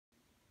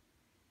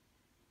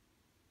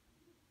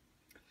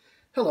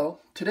Hello,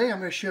 today I'm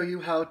going to show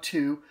you how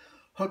to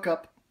hook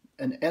up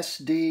an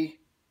SD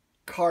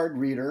card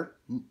reader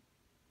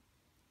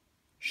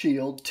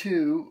shield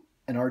to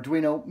an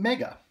Arduino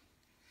Mega.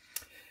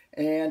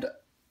 And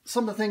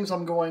some of the things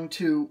I'm going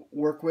to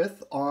work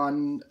with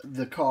on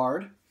the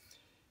card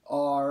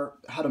are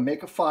how to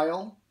make a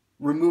file,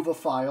 remove a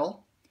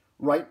file,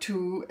 write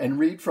to and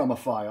read from a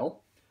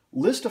file,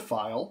 list a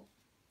file,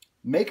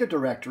 make a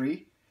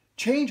directory,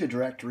 change a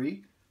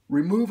directory,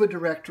 remove a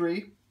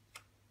directory,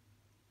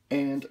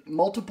 and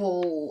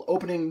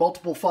opening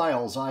multiple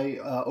files. I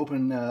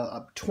open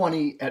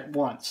 20 at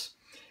once.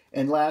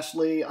 And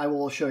lastly, I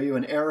will show you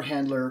an error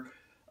handler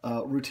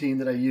routine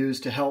that I use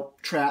to help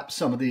trap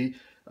some of the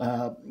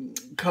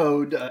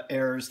code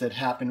errors that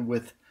happen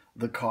with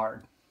the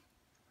card.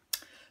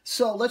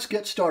 So let's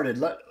get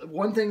started.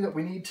 One thing that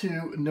we need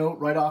to note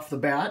right off the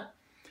bat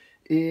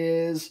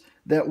is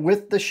that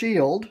with the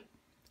shield,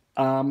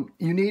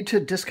 you need to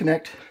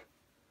disconnect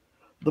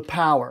the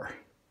power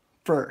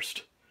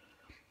first.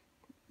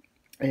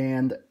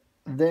 And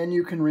then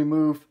you can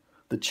remove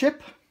the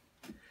chip,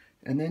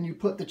 and then you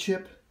put the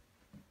chip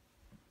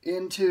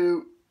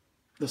into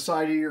the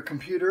side of your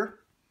computer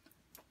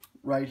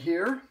right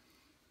here.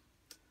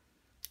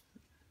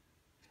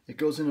 It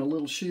goes in a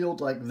little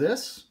shield like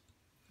this,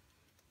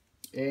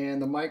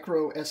 and the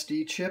micro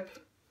SD chip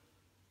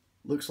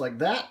looks like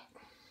that.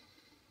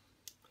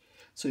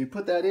 So you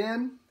put that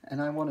in,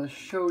 and I want to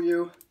show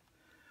you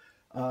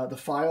the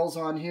files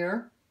on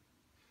here.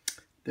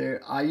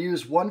 I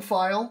use one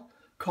file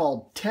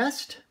called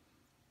test,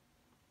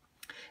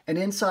 and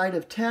inside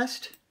of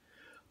test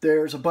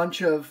there's a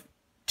bunch of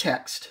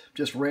text,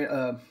 just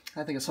I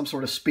think it's some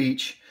sort of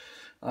speech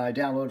I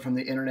downloaded from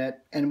the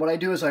internet. And what I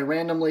do is I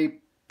randomly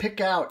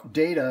pick out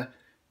data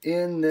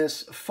in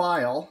this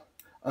file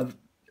of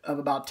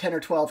about 10 or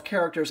 12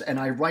 characters, and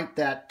I write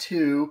that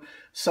to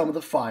some of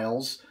the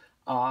files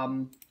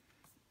on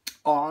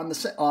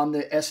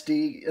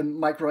the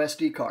micro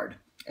SD card.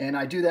 And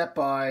I do that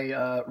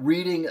by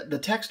reading the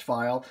text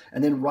file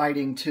and then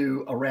writing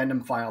to a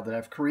random file that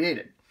I've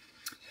created.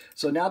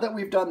 So now that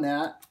we've done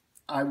that,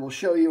 I will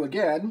show you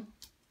again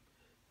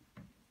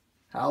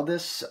how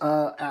this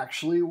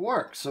actually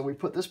works. So we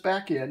put this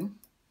back in,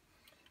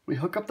 we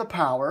hook up the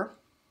power,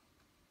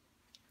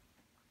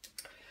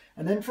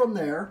 and then from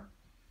there,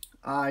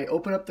 I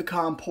open up the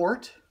COM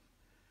port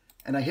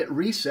and I hit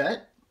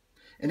reset,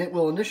 and it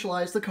will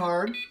initialize the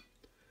card.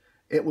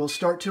 It will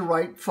start to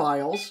write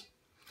files.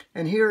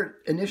 And here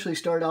it initially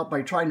started out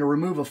by trying to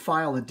remove a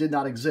file that did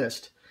not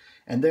exist.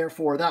 And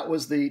therefore that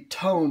was the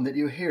tone that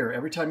you hear.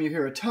 Every time you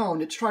hear a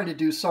tone, it's trying to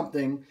do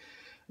something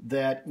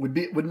that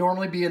would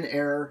normally be an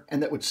error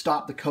and that would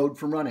stop the code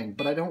from running.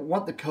 But I don't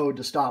want the code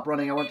to stop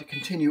running. I want to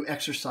continue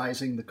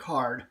exercising the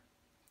card.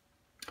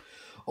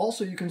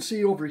 Also, you can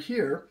see over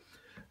here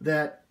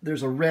that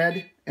there's a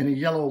red and a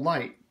yellow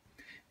light.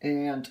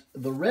 And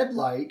the red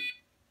light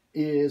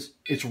is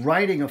it's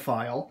writing a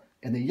file,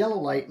 and the yellow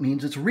light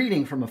means it's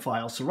reading from a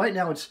file. So right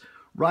now it's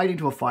writing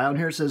to a file, and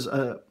here it says,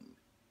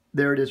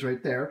 there it is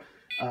right there,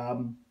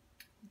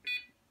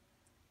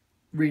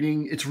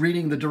 it's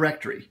reading the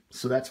directory.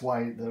 So that's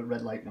why the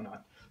red light went on.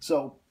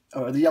 So,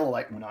 or the yellow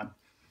light went on.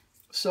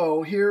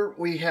 So here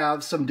we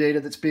have some data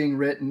that's being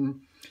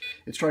written.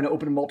 It's trying to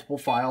open multiple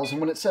files,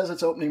 and when it says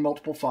it's opening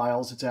multiple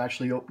files, it's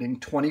actually opening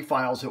 20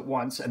 files at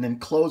once and then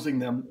closing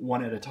them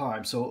one at a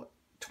time. So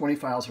 20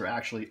 files are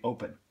actually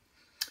open.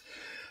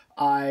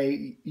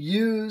 I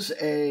use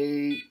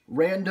a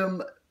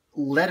random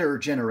letter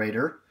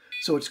generator,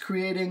 so it's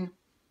creating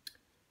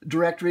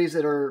directories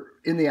that are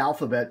in the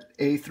alphabet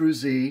A through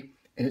Z,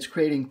 and it's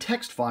creating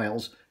text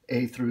files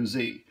A through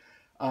Z.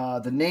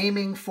 The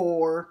naming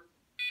for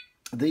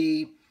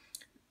the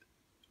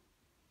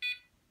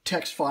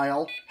text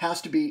file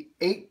has to be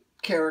 8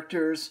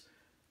 characters,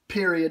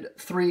 period,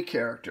 3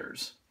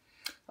 characters.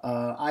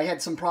 I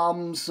had some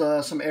problems,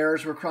 some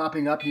errors were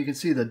cropping up, and you can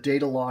see the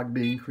data log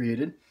being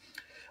created.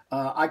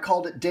 I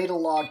called it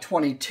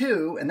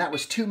datalog22, and that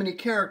was too many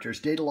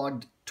characters.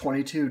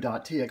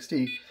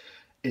 Datalog22.txt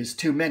is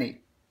too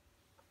many.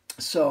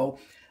 So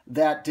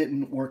that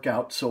didn't work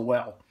out so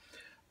well.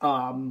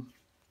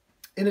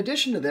 In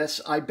addition to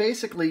this, I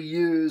basically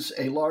use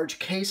a large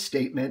case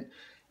statement,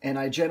 and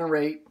I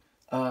generate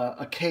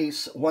a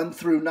case 1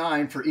 through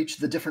 9 for each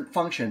of the different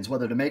functions,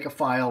 whether to make a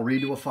file,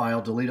 read to a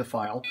file, delete a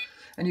file.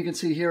 And you can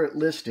see here it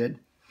listed.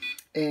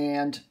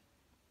 And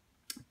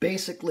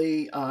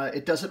basically,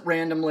 it does it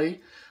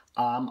randomly.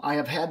 I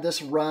have had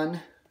this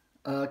run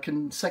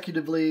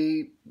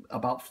consecutively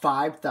about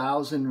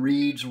 5,000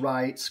 reads,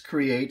 writes,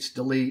 creates,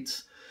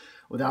 deletes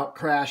without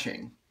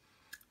crashing.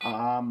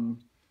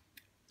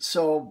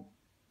 So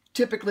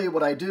typically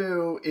what I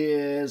do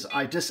is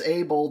I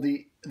disable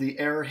the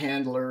error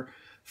handler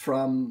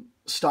from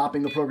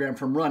stopping the program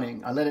from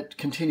running. I let it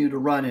continue to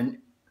run and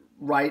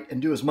write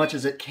and do as much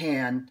as it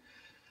can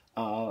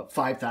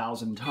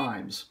 5,000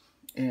 times.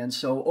 And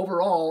so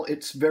overall,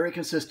 it's very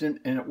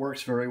consistent and it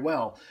works very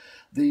well.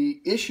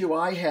 The issue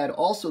I had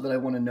also that I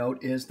want to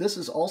note is this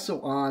is also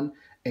on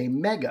a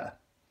Mega.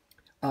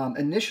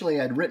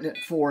 initially I'd written it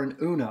for an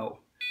Uno,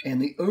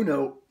 and the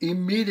Uno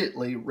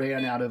immediately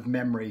ran out of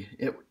memory.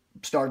 It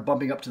started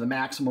bumping up to the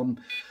maximum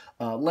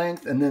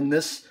length, and then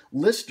this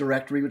list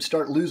directory would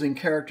start losing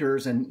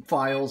characters and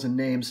files and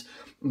names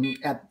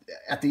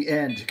at the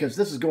end, because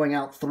this is going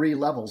out 3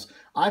 levels.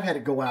 I've had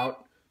it go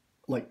out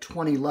like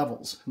 20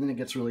 levels, and then it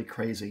gets really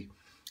crazy.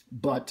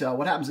 But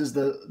what happens is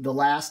the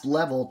last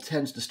level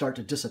tends to start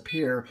to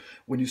disappear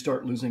when you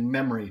start losing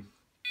memory.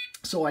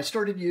 So I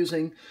started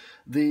using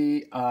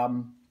the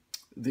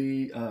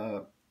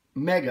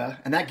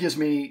Mega, and that gives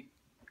me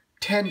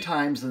 10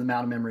 times the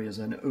amount of memory as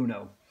an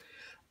Uno.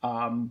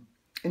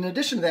 In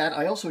addition to that,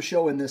 I also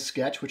show in this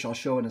sketch, which I'll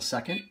show in a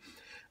second,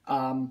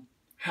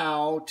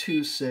 how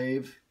to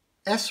save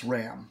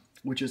SRAM,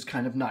 which is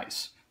kind of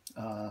nice.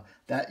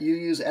 That you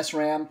use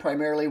SRAM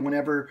primarily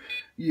whenever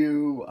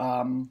you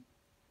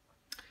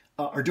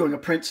are doing a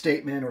print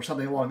statement or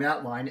something along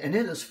that line, and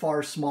it is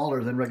far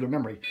smaller than regular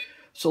memory.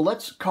 So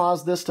let's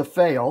cause this to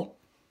fail.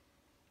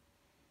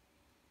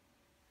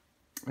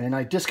 And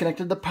I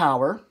disconnected the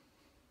power,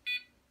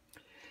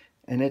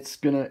 and it's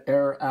going to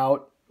error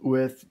out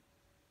with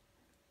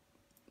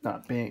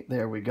not being,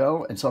 there we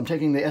go. And so I'm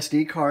taking the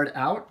SD card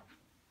out.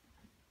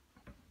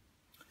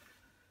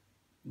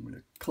 I'm going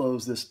to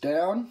close this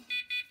down.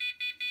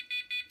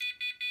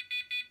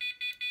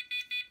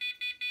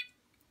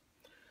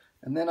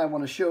 And then I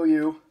want to show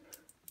you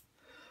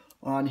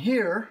on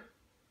here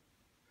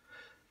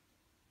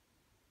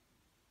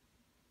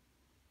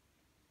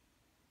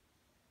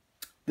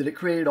that it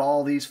created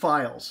all these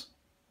files.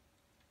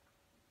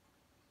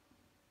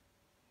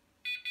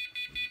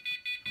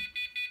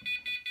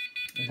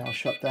 And I'll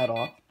shut that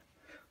off.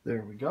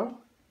 There we go.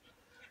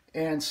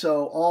 And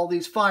so all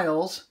these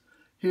files,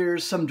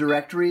 here's some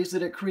directories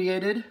that it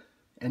created,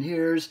 and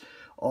here's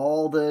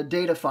all the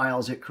data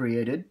files it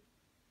created.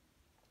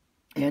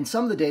 And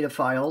some of the data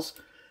files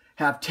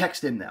have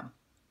text in them.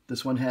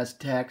 This one has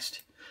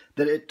text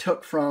that it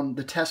took from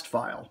the test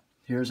file.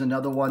 Here's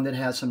another one that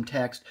has some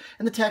text,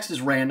 and the text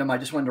is random. I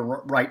just wanted to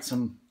write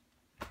some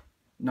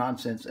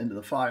nonsense into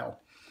the file.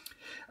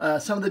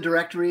 Some of the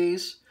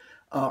directories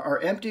are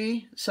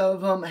empty. Some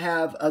of them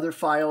have other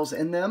files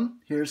in them.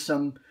 Here's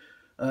some,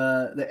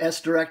 the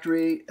S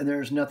directory, and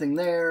there's nothing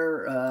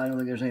there. I don't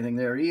think there's anything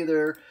there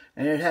either.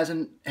 And it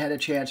hasn't had a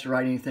chance to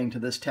write anything to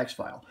this text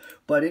file.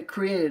 But it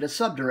created a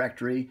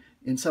subdirectory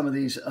in some of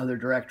these other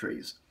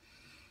directories.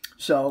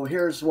 So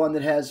here's one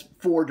that has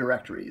 4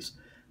 directories.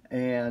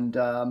 And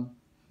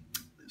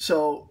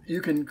so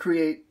you can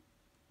create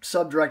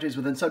subdirectories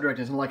within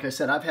subdirectories. And like I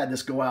said, I've had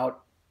this go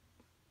out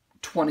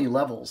 20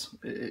 levels.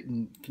 It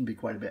can be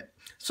quite a bit.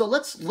 So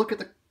let's look at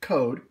the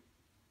code.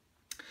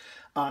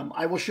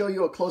 I will show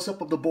you a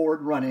close-up of the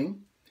board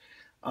running.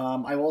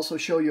 I will also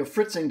show you a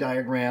Fritzing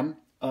diagram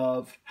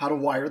of how to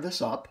wire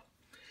this up.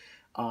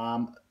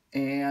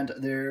 And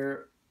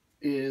there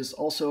is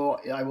also,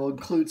 I will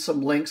include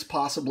some links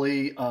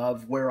possibly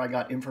of where I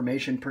got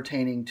information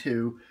pertaining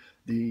to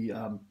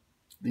the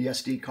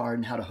SD card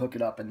and how to hook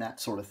it up and that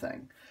sort of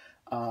thing.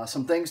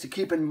 Some things to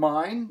keep in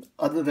mind,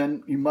 other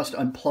than you must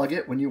unplug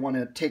it when you want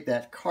to take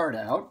that card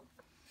out.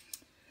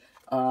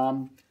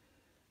 And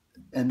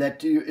that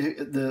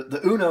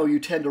the Uno, you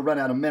tend to run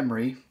out of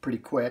memory pretty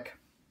quick.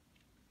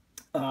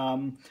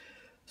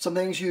 Some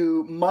things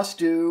you must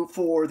do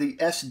for the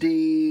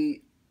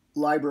SD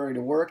library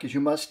to work is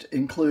you must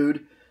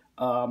include,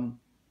 on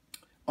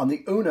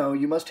the Uno,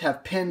 you must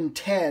have pin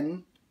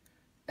 10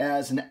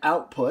 as an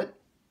output,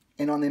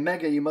 and on the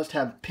Mega, you must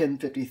have pin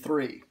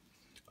 53.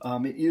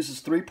 It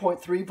uses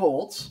 3.3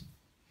 volts,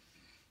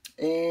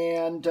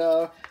 and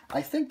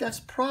I think that's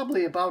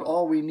probably about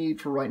all we need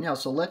for right now.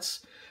 So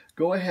let's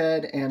go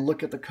ahead and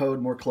look at the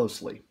code more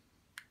closely.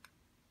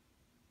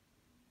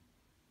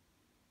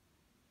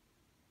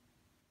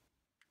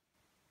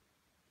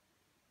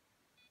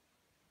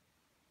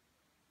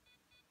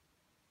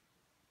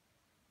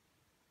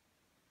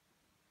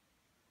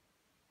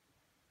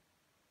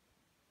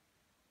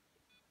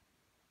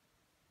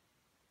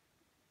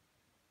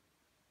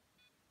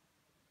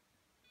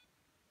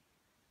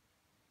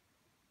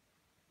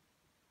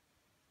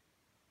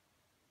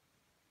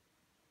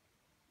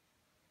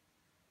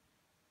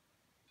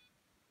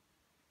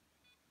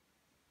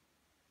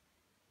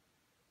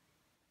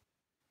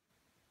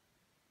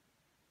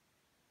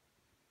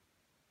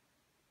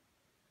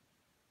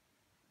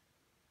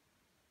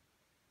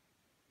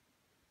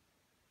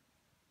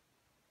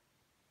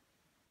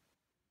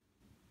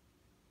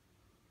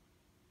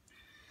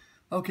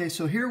 Okay,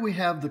 so here we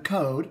have the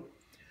code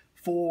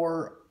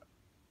for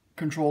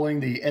controlling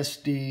the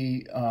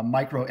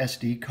micro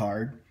SD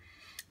card.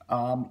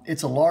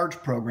 It's a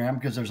large program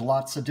because there's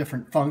lots of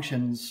different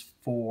functions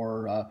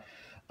for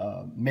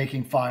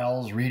making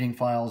files, reading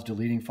files,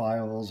 deleting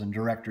files, and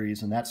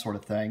directories and that sort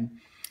of thing.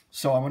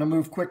 So I'm going to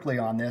move quickly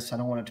on this. I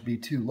don't want it to be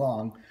too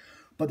long,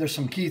 but there's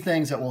some key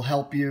things that will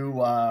help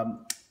you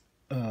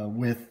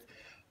with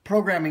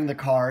programming the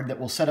card that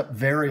will set up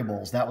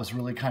variables. That was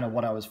really kind of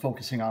what I was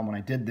focusing on when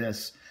I did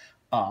this.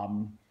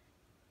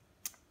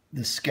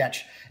 the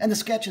sketch. And the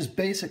sketch is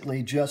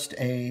basically just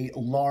a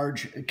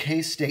large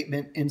case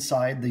statement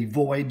inside the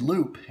void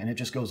loop, and it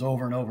just goes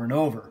over and over and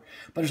over.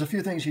 But there's a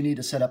few things you need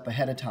to set up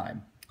ahead of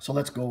time. So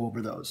let's go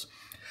over those.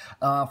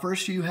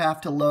 First, you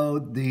have to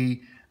load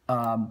the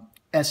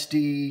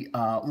SD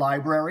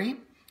library,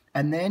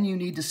 and then you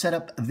need to set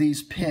up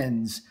these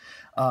pins.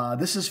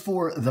 This is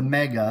for the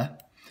Mega,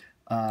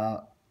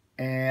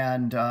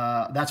 and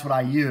that's what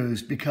I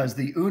used because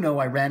the Uno,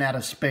 I ran out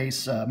of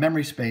space,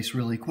 memory space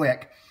really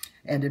quick.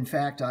 And in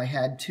fact, I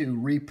had to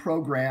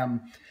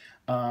reprogram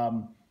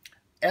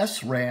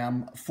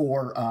SRAM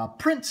for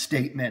print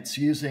statements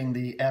using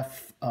the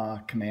F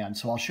command.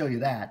 So I'll show you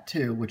that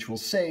too, which will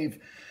save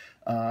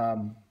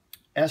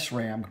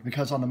SRAM,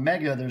 because on the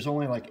Mega there's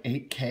only like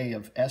 8K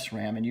of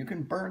SRAM, and you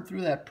can burn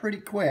through that pretty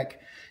quick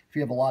if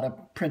you have a lot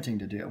of printing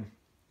to do.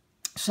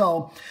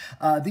 So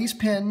these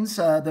pins,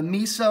 the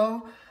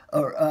MISO,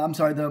 or I'm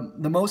sorry, the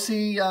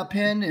MOSI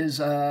pin is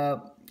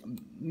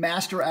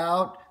master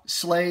out,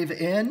 slave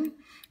in.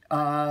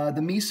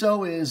 The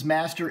MISO is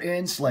master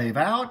in, slave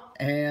out,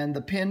 and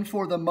the pin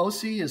for the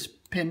MOSI is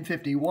pin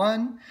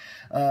 51.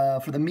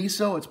 For the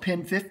MISO, it's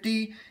pin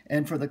 50,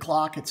 and for the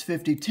clock, it's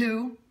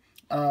 52.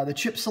 The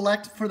chip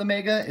select for the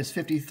Mega is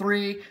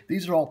 53.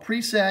 These are all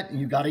preset, and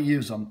you've got to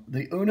use them.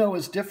 The Uno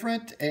is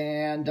different,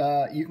 and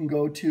you can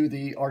go to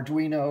the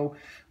Arduino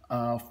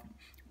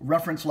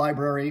reference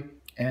library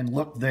and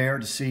look there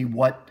to see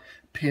what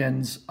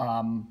pins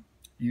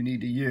you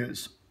need to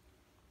use.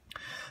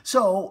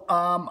 So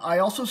I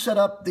also set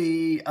up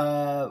the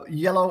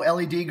yellow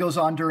LED goes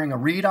on during a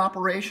read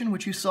operation,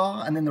 which you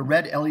saw, and then the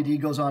red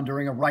LED goes on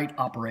during a write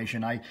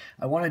operation. I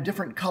wanted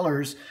different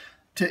colors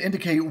to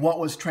indicate what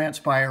was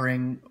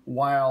transpiring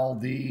while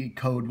the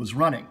code was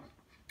running.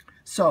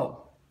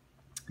 So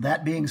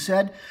that being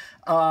said,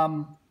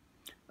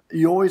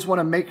 you always want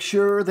to make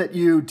sure that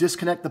you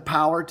disconnect the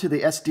power to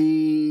the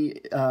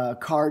SD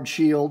card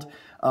shield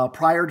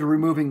prior to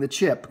removing the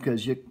chip,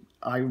 because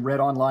I read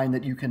online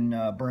that you can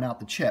burn out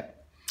the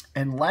chip.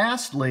 And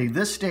lastly,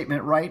 this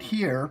statement right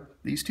here,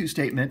 these two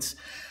statements,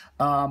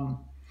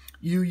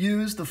 you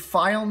use the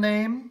file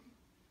name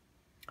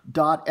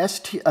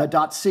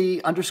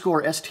 .c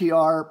underscore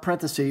str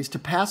parentheses to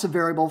pass a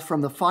variable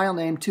from the file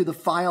name to the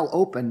file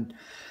open.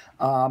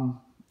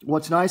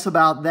 What's nice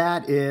about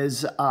that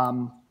is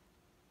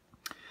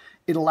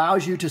it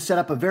allows you to set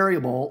up a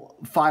variable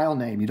file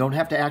name. You don't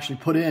have to actually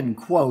put in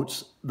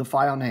quotes the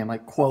file name,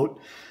 like quote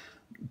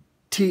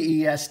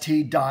test.txt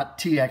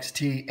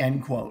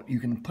end quote. You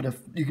can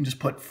just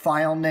put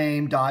file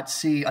name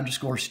 .c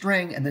underscore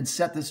string and then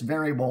set this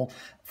variable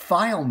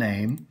file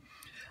name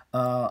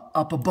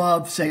up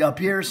above, say up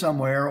here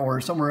somewhere or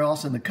somewhere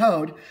else in the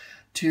code,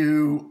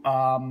 to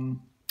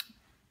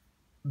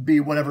be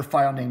whatever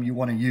file name you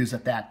want to use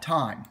at that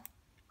time.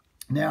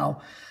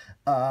 Now,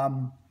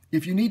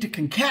 if you need to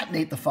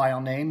concatenate the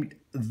file name,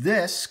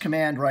 this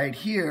command right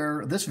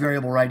here, this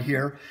variable right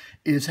here,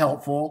 is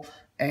helpful,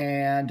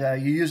 and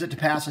you use it to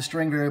pass a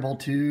string variable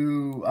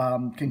to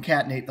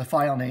concatenate the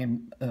file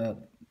name,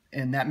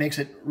 and that makes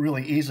it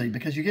really easy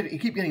because you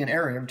keep getting an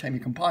error every time you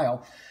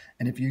compile.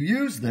 And if you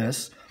use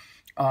this,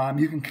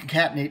 you can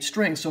concatenate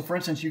strings. So for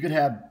instance, you could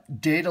have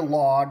data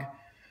log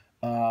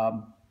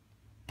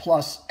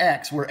plus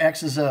x, where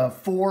x is a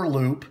for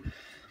loop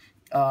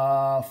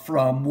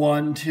from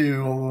 1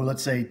 to,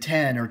 let's say,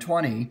 10 or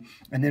 20.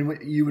 And then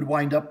you would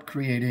wind up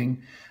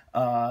creating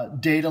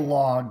data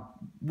log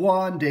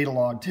 1, data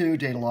log 2,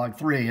 data log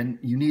 3. And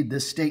you need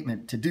this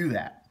statement to do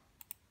that.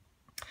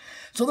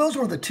 So those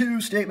were the two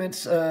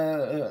statements,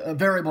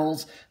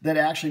 variables, that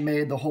actually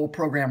made the whole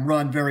program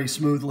run very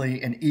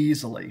smoothly and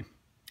easily.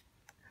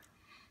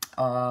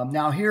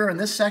 Now here in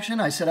this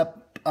section, I set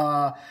up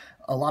a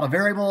lot of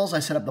variables. I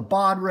set up the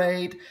baud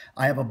rate.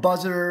 I have a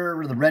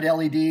buzzer, the red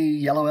LED,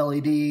 yellow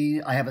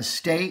LED. I have a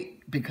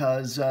state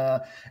because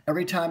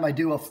every time I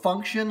do a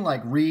function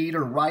like read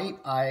or write,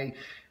 I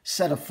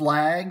set a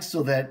flag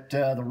so that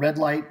the red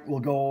light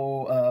will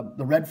go,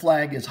 the red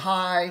flag is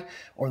high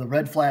or the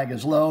red flag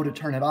is low to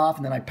turn it off,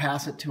 and then I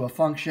pass it to a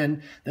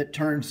function that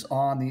turns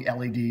on the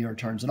LED or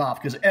turns it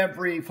off, because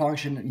every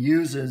function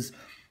uses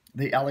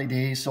the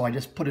LED, so I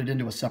just put it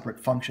into a separate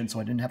function so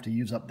I didn't have to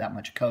use up that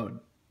much code.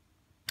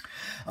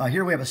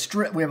 Here we have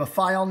a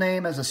file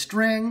name as a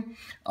string.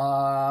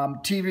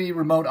 TV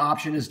remote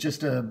option is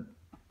just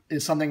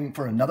is something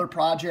for another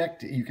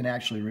project. You can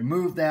actually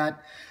remove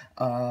that.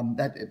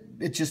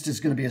 It just is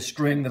going to be a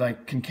string that I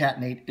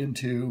concatenate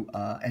into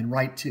and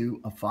write to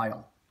a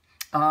file.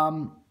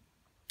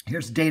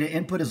 Here's data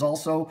input is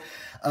also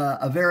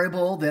a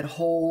variable that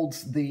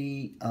holds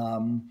the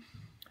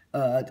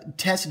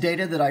test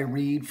data that I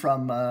read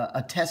from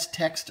a test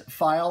text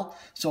file.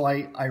 So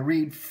I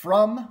read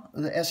from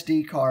the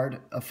SD card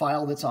a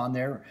file that's on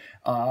there,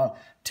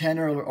 10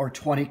 or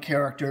 20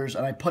 characters,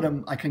 and I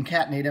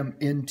concatenate them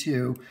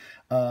into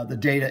the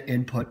data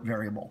input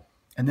variable.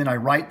 And then I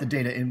write the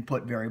data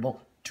input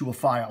variable to a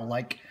file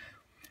like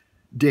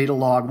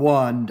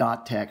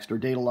datalog1.txt or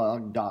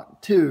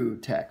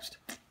datalog.2 text.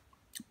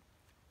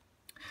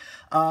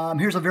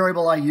 Here's a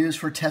variable I use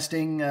for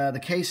testing the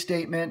case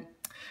statement.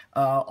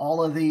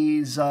 All of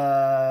these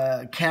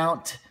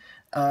count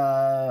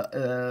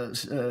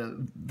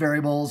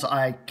variables.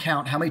 I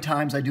count how many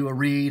times I do a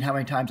read, how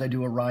many times I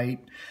do a write.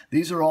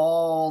 These are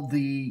all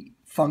the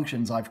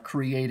functions I've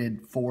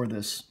created for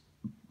this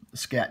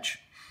sketch.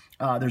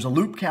 There's a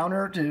loop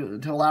counter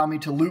to allow me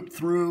to loop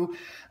through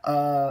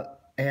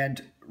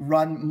and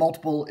run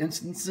multiple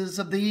instances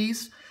of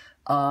these.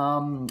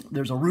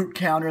 There's a root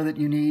counter that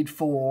you need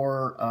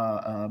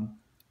for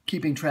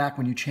keeping track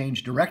when you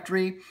change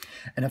directory.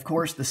 And of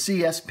course the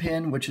CS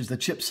pin, which is the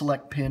chip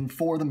select pin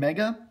for the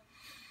Mega.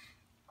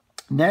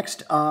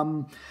 Next,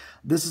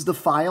 this is the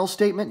file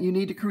statement you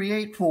need to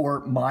create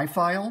for my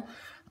file.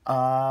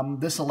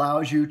 This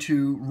allows you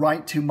to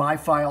write to my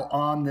file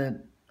on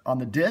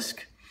the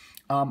disk.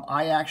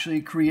 I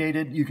actually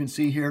created, you can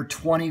see here,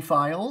 20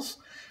 files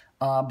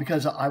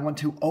because I want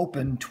to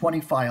open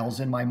 20 files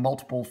in my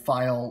multiple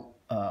file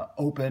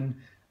open.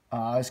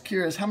 I was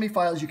curious how many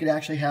files you could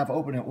actually have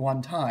open at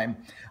one time.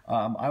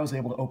 I was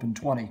able to open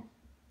 20.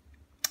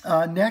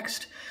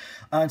 Next,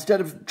 instead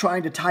of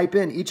trying to type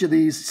in each of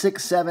these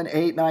 6, 7,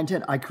 8, 9,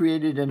 10, I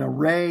created an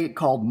array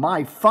called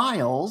my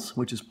files,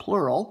 which is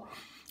plural,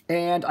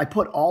 and I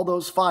put all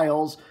those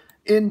files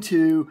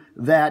into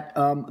that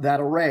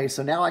array.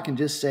 So now I can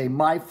just say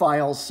my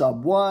files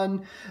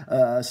sub1,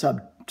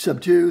 sub2,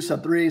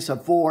 sub3,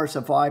 sub4,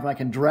 sub5, and I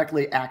can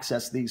directly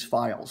access these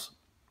files.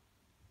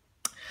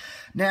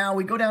 Now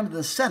we go down to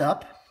the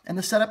setup, and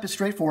the setup is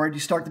straightforward. You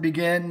start the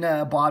begin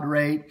baud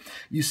rate.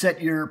 You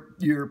set your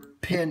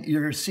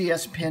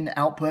CS pin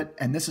output,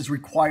 and this is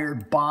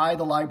required by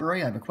the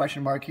library. I have a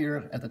question mark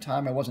here. At the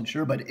time, I wasn't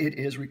sure, but it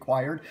is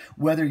required,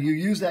 whether you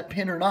use that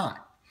pin or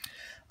not.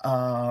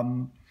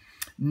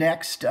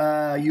 Next,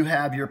 you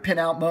have your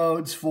pinout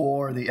modes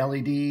for the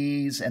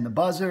LEDs and the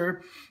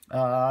buzzer.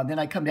 Then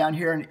I come down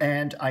here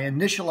and I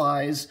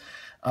initialize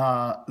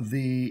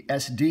the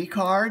SD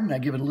card, and I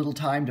give it a little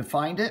time to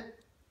find it.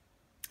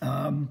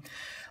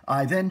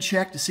 I then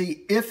check to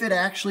see if it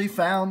actually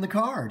found the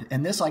card.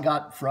 And this I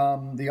got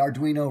from the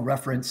Arduino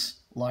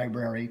reference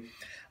library.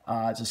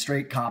 It's a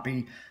straight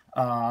copy.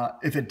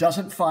 If it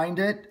doesn't find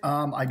it,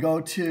 I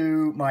go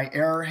to my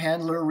error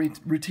handler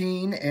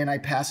routine and I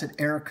pass it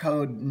error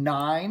code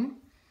 9.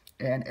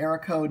 And error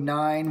code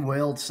 9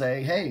 will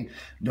say, hey,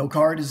 no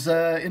card is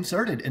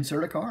inserted.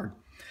 Insert a card.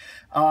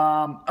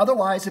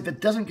 Otherwise, if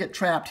it doesn't get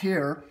trapped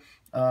here,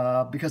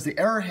 because the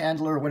error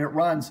handler, when it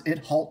runs, it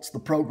halts the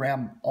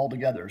program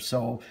altogether.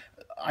 So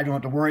I don't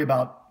have to worry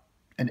about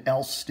an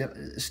else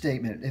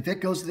statement. If it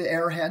goes to the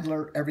error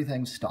handler,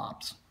 everything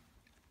stops.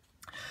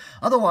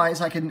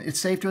 Otherwise, it's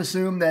safe to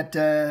assume that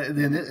the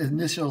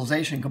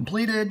initialization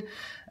completed,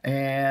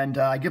 and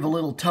I give a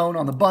little tone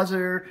on the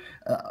buzzer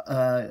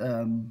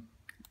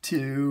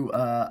to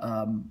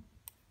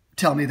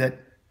tell me that,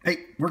 hey,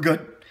 we're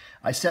good.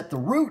 I set the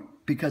root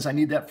because I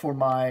need that for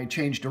my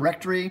change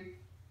directory.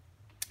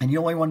 And you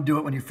only want to do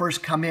it when you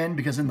first come in,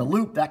 because in the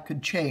loop that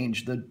could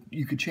change.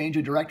 You could change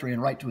a directory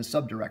and write to a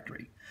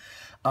subdirectory.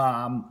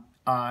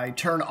 I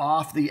turn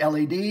off the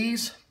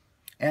LEDs,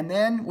 and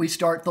then we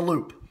start the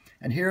loop.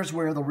 And here's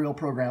where the real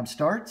program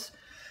starts.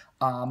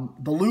 The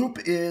loop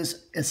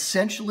is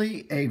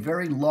essentially a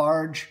very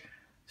large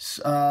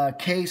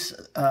case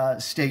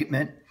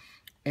statement,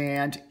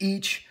 and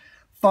each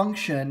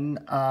function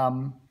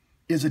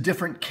is a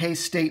different case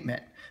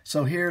statement.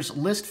 So here's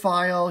list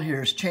file,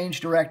 here's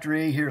change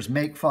directory, here's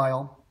make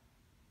file.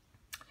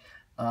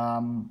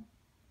 And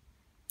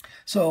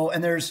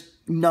there's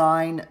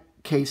 9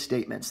 case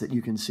statements that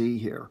you can see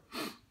here.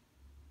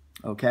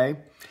 Okay,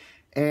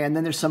 and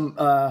then there's some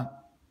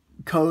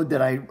code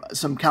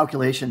some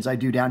calculations I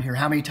do down here.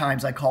 How many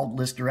times I called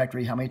list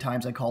directory, how many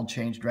times I called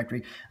change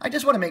directory. I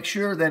just want to make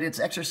sure that it's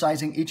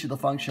exercising each of the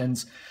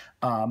functions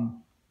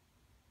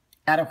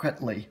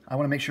adequately. I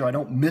want to make sure I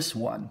don't miss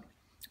one.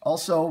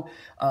 Also,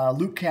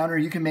 loop counter,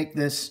 you can make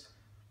this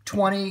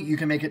 20, you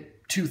can make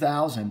it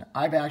 2,000.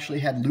 I've actually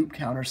had loop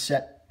counter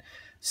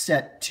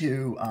set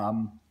to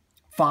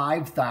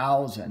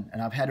 5,000,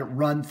 and I've had it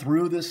run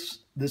through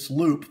this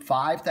loop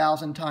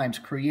 5,000 times,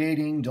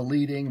 creating,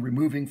 deleting,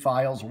 removing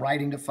files,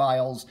 writing to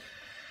files,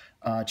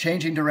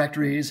 changing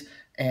directories,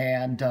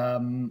 and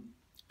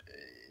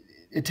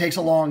it takes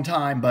a long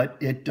time, but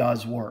it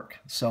does work,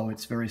 so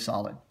it's very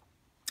solid.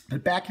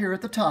 But back here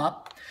at the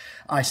top,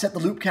 I set the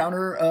loop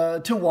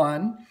counter to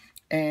 1,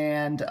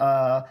 and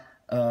I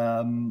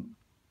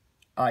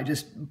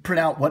just print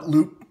out what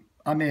loop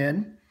I'm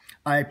in.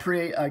 I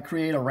create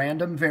a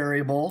random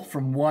variable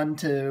from 1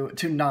 to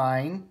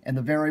 9, and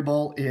the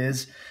variable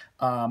is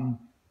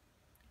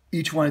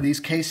each one of these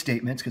case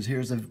statements, because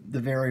here's the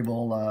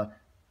variable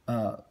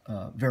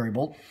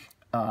variable.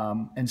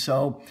 And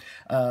so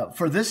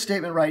for this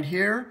statement right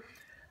here,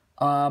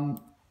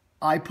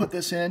 I put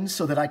this in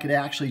so that I could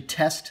actually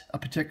test a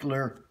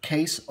particular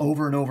case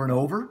over and over and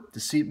over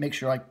to make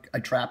sure I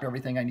trap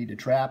everything I need to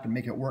trap and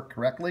make it work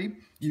correctly.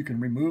 You can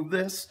remove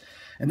this.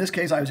 In this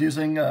case, I was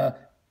using a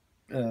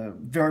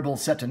variable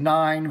set to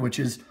 9, which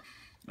is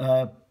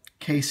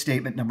case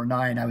statement number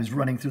 9, I was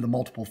running through the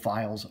multiple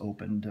files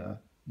opened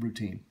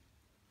routine.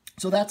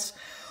 So that's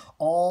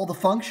all the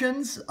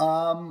functions.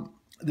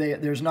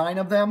 There's 9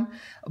 of them.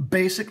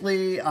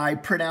 Basically, I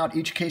print out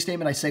each case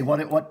statement. I say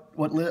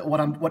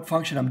what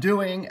function I'm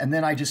doing, and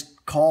then I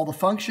just call the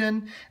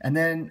function, and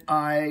then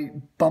I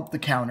bump the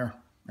counter,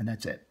 and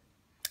that's it.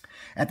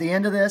 At the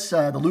end of this,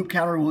 the loop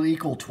counter will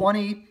equal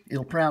 20.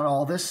 It'll print out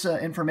all this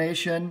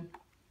information.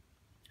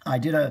 I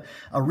did a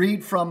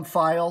read from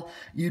file.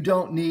 You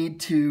don't need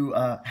to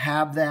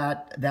have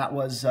that. That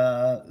was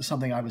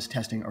something I was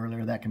testing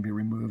earlier. That can be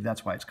removed.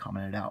 That's why it's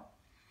commented out.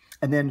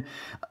 And then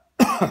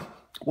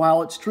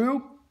while it's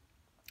true,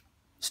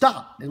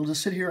 stop. It'll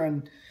just sit here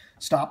and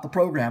stop the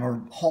program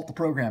or halt the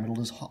program. It'll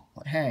just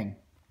hang.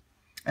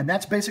 And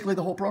that's basically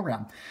the whole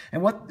program.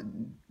 And what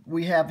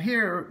we have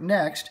here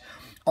next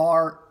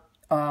are,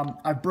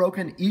 I've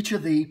broken each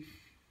of the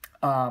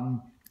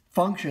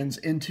functions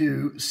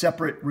into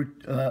separate,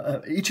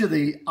 each of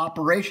the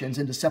operations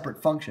into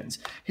separate functions.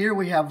 Here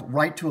we have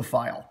write to a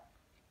file.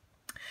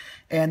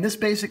 And this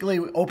basically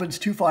opens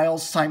 2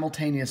 files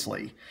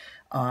simultaneously,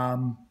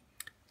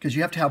 because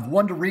you have to have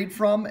one to read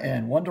from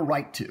and one to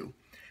write to.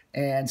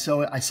 And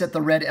so I set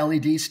the red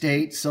LED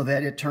state so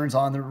that it turns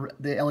on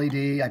the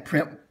LED. I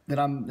print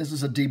that this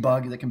is a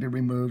debug that can be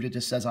removed. It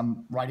just says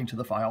I'm writing to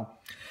the file.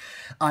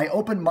 I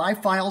open my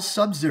files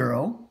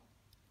sub-0,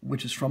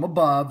 which is from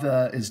above,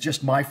 is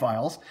just my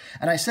files,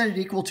 and I set it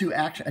equal to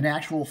an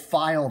actual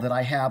file that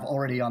I have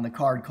already on the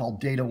card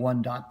called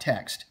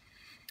data1.txt.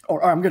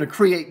 Or I'm going to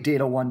create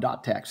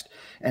data1.txt,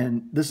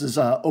 and this is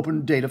an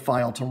open data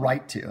file to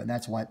write to, and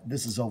that's why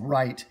this is a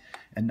write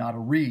and not a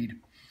read.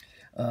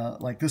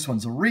 Like this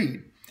one's a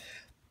read.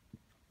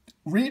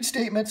 Read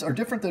statements are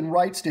different than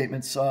write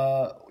statements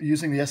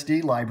using the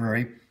SD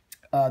library.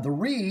 The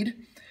read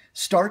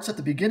starts at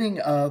the beginning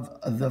of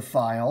the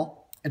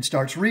file and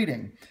starts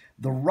reading.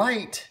 The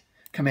write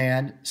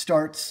command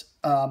starts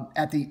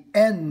at the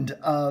end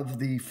of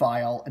the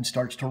file and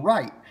starts to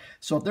write.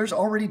 So if there's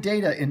already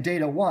data in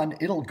data 1,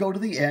 it'll go to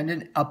the end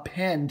and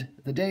append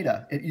the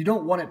data. You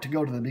don't want it to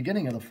go to the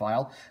beginning of the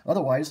file.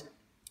 Otherwise,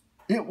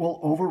 it will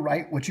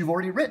overwrite what you've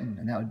already written,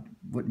 and that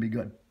wouldn't be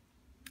good.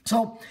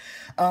 So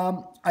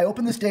I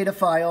open this data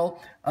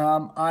file.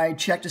 I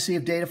check to see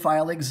if data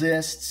file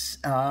exists.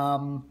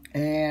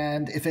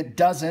 And if it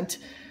doesn't,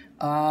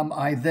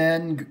 I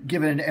then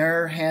give it an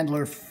error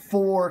handler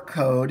 4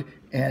 code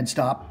and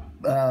stop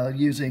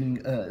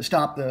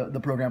the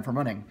program from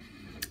running.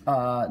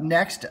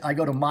 Next, I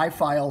go to my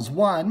files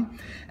 1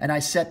 and I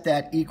set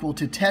that equal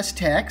to test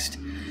text,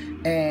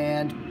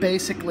 and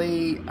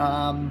basically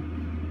let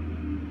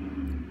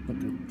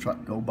the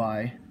truck go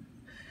by.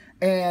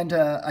 And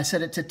I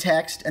set it to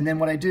text, and then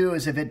what I do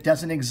is if it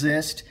doesn't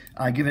exist,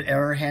 I give it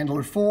error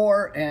handler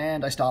 4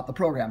 and I stop the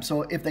program.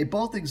 So if they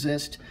both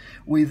exist,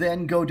 we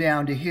then go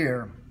down to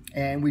here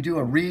and we do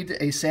read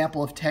a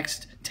sample of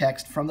text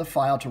from the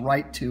file to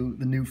write to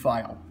the new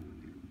file.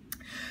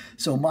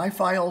 So my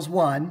files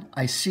 1,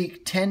 I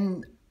seek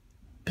 10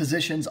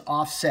 positions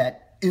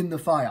offset in the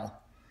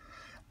file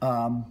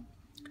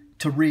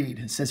to read.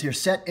 It says here,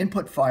 set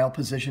input file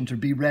position to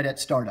be read at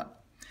startup.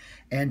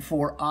 And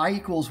for I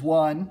equals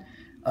 1,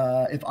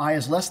 if I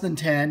is less than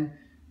 10,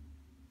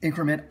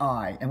 increment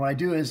I. And what I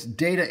do is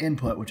data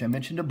input, which I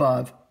mentioned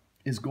above,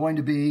 is going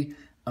to be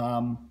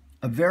a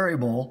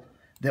variable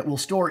that will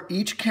store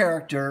each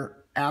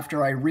character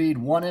after I read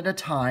one at a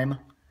time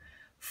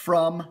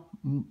from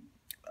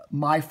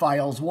my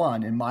files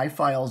 1. And my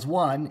files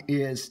 1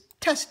 is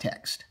test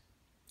text.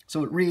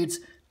 So it reads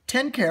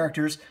 10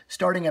 characters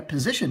starting at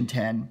position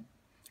 10,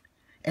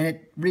 and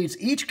it reads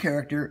each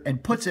character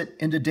and puts it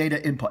into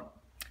data input.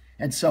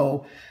 And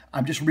so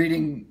I'm just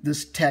reading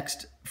this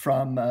text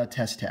from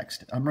test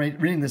text. I'm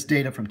reading this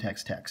data from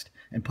text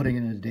and putting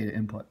it into data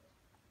input.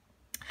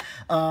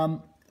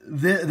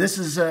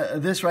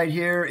 This right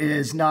here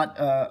is not.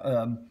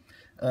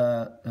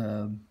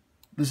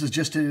 This is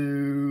just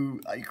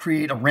to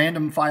create a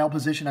random file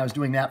position. I was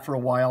doing that for a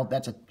while.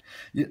 That's a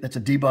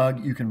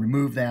debug. You can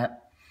remove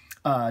that.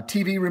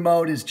 TV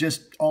remote is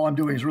just all I'm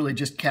doing is really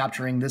just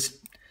capturing this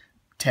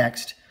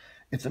text.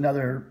 It's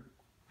another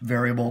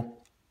variable.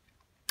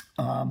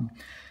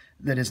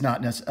 That is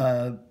not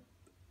necessary.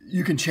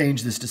 You can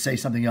change this to say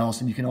something else,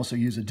 and you can also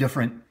use a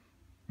different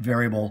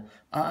variable.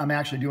 I'm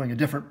actually doing a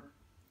different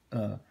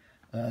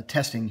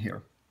testing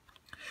here.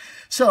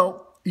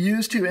 So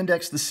use to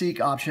index the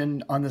seek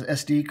option on the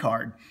SD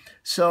card.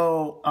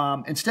 So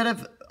instead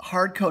of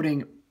hard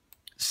coding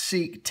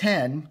seek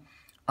 10,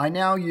 I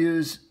now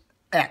use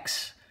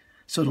X.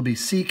 So it'll be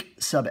seek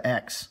sub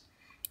X.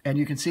 And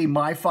you can see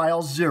my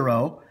file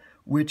 0,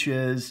 which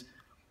is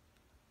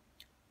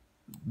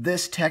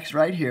this text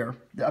right here,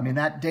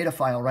 that data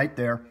file right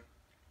there.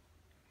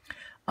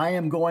 I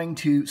am going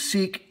to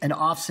seek an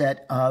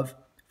offset of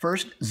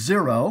first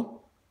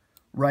 0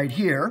 right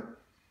here,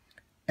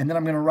 and then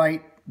I'm going to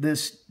write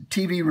this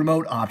TV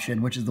remote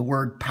option, which is the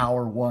word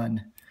power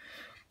 1,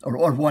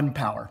 or 1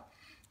 power.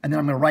 And then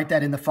I'm going to write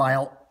that in the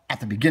file at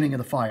the beginning of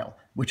the file,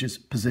 which is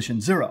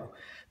position 0.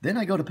 Then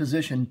I go to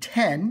position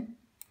 10,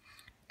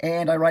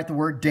 and I write the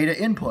word data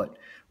input,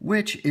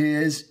 which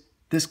is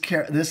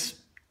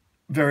this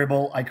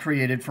variable I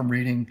created from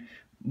reading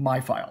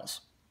my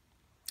files.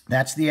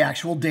 That's the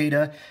actual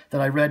data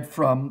that I read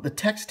from the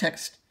test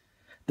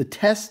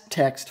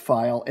text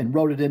file and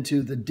wrote it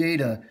into the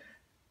data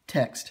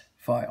text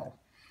file.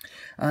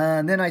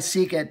 And then I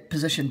seek at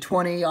position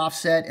 20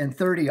 offset and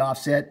 30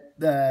 offset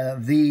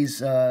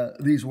these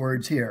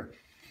words here.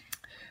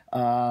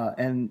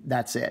 And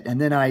that's it.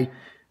 And then I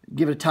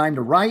give it time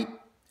to write.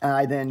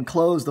 I then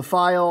close the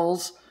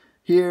files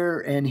here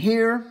and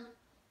here.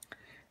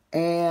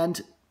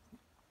 And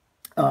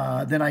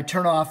then I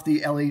turn off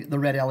the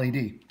red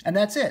LED. And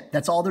that's it.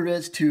 That's all there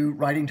is to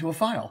writing to a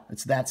file.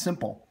 It's that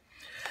simple.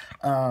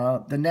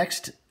 The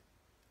next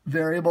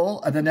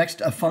variable, the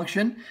next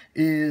function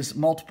is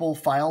multiple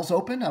files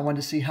open. I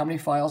wanted to see how many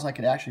files I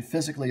could actually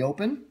physically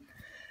open.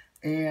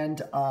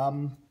 And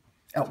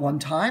at one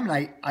time,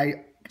 I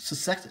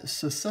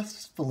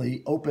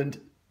successfully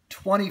opened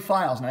 20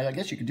 files. And I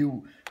guess you could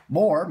do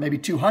more, maybe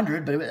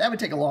 200, but that would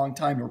take a long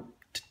time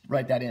to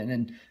write that in.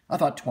 And I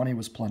thought 20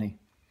 was plenty.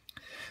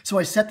 So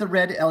I set the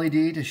red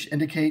LED to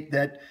indicate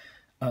that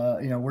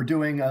we're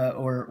doing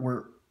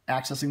we're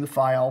accessing the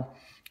file.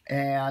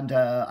 And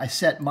I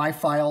set my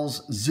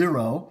files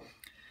 0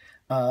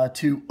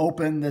 to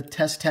open the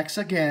test text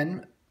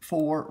again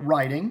for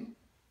writing.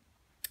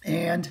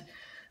 And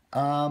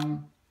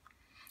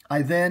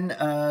I then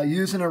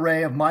use an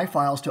array of my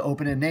files to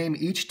open and name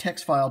each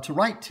text file to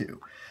write to.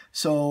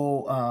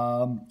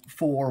 So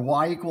for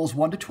y equals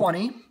 1 to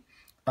 20,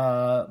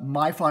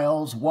 my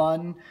files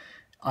 1,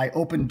 I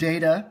open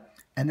data,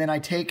 and then I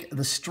take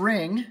the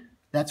string,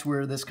 that's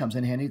where this comes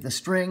in handy, the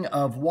string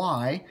of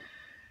y.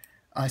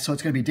 So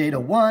it's going to be data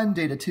 1,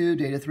 data 2,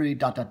 data 3, ...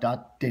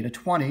 data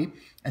 20,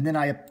 and then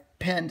I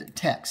append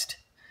text,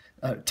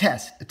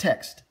 txt,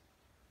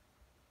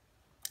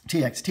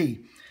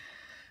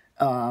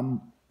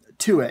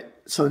 to it.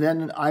 So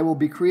then I will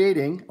be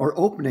creating or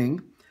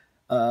opening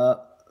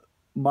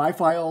my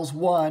files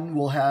 1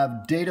 will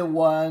have data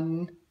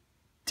 1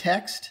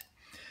 text.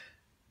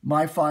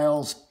 My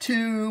files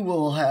 2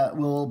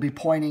 will be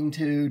pointing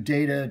to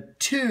data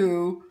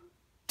 2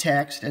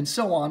 text, and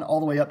so on,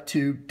 all the way up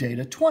to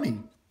data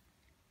 20.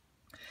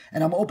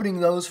 And I'm opening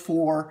those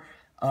for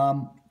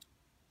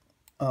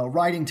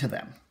writing to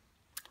them.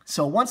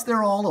 So once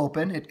they're all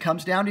open, it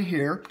comes down to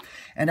here,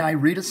 and I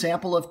read a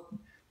sample of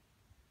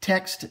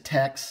text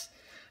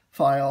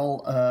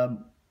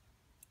file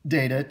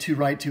data to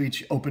write to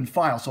each open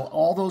file. So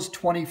all those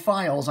 20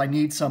 files, I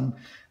need some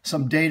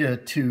data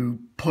to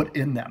put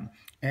in them.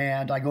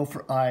 And I go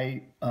for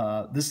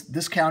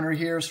this counter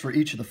here is for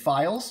each of the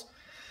files.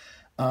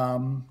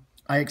 I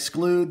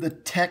exclude the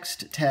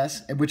text,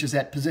 which is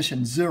at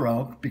position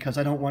 0, because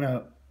I don't want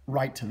to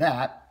write to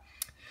that.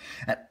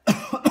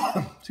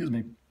 Excuse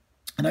me.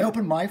 And I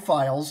open my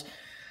files,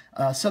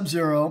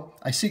 sub-0.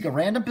 I seek a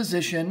random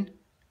position,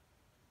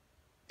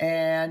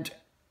 and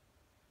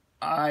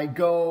I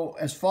go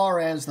as far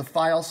as the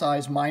file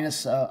size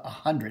minus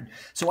 100.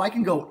 So I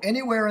can go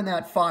anywhere in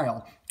that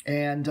file.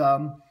 And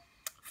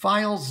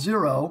file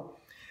 0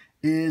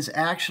 is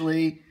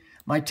actually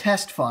my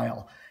test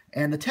file.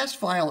 And the test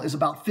file is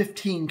about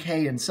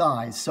 15K in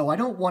size. So I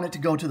don't want it to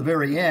go to the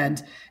very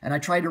end. And I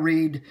try to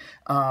read,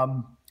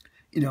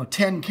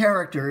 10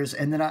 characters,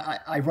 and then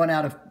I run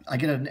out of, I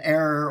get an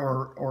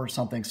error or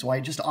something. So I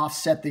just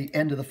offset the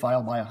end of the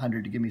file by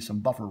 100 to give me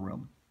some buffer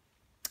room.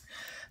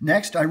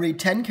 Next, I read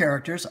 10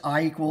 characters,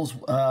 I equals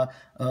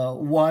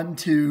 1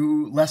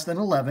 to less than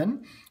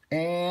 11.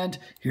 And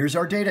here's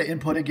our data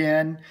input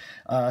again.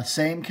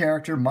 Same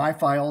character, my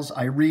files.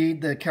 I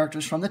read the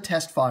characters from the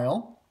test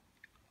file.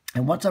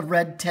 And once I've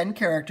read 10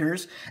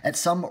 characters at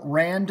some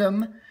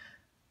random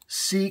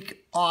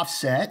seek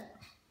offset,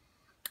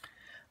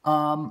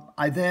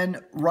 I then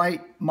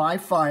write my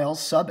file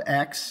sub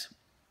x,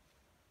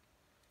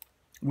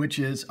 which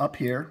is up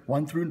here,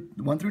 1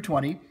 through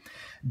 20,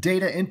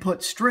 data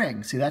input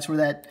string. See, that's where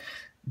that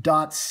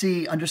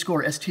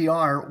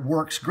 .c_str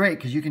works great,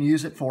 because you can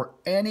use it for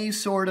any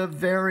sort of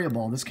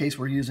variable. In this case,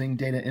 we're using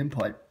data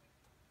input.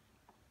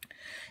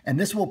 And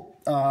this will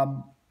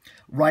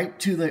write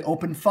to the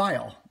open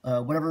file,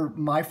 whatever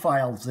my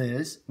files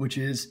is, which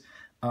is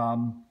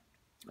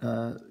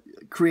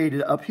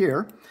created up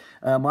here.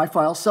 My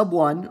file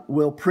sub1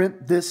 will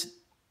print this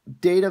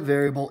data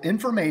variable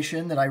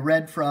information that I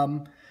read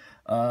from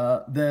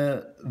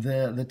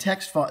the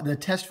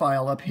test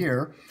file up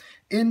here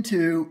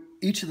into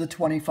each of the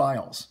 20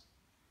 files.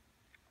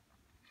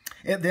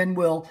 It then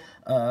will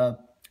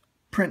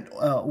print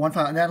one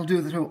file, and that'll do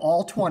it through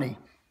all 20.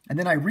 And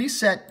then I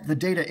reset the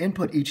data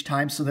input each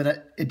time so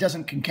that it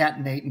doesn't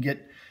concatenate and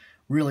get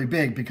really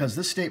big, because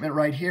this statement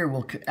right here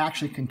will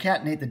actually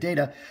concatenate the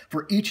data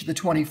for each of the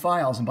 20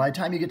 files. And by the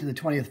time you get to the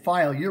 20th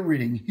file, you're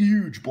reading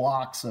huge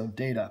blocks of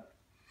data.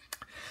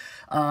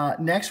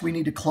 Next, we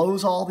need to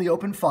close all the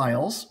open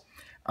files,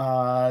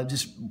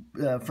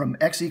 from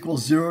x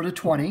equals 0 to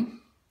 20.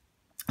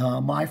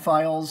 My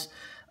files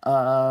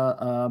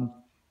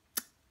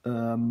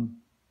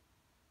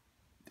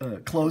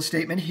close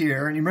statement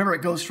here. And you remember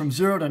it goes from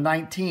 0 to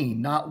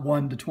 19, not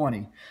 1 to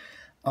 20.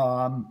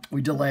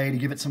 We delay to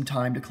give it some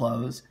time to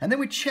close. And then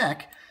we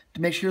check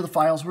to make sure the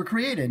files were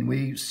created. And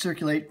we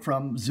circulate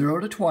from 0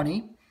 to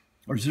 20,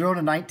 or 0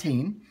 to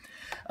 19.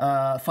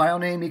 File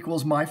name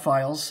equals my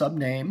files,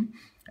 subname.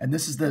 And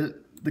this is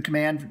the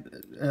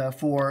command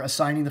for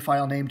assigning the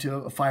file name to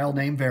a file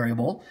name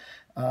variable.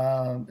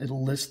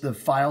 It'll list the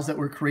files that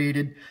were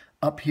created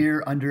up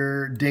here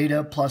under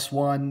data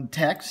 +1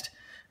 text.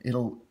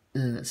 It'll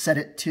set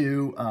it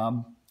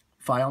to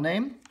file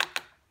name.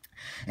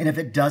 And if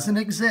it doesn't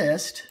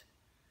exist,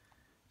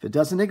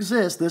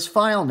 this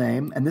file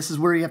name, and this is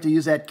where you have to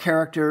use that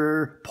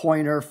character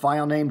pointer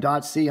file name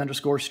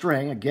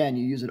 .c_string. Again,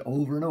 you use it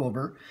over and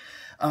over.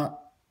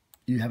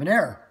 You have an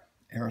error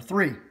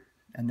 3.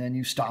 And then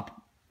you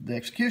stop the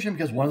execution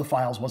because one of the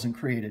files wasn't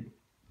created.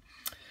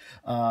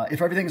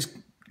 If everything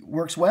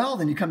works well,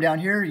 then you come down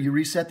here, you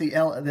reset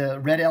the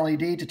red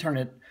LED to turn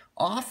it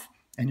off,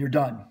 and you're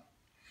done.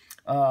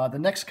 The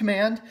next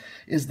command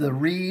is the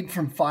read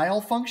from file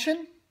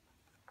function.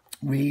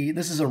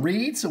 This is a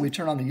read, so we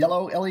turn on the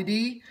yellow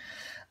LED.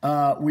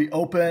 We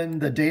open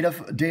the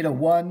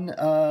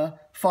data1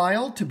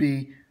 file to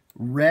be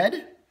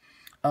read.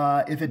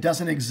 If it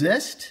doesn't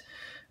exist,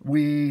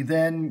 we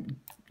then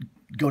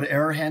go to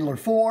error handler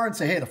 4 and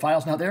say, hey, the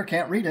file's not there,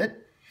 can't read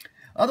it.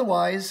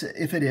 Otherwise,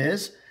 if it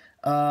is,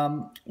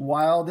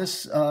 while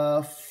this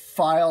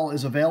file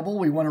is available,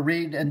 we want to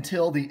read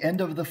until the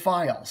end of the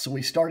file. So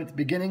we start at the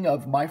beginning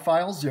of my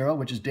file 0,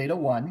 which is data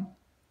 1,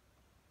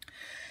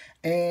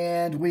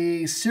 and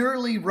we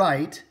serially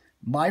write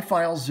my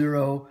file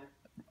 0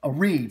 a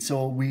read.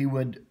 So we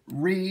would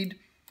read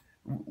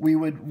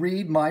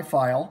my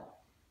file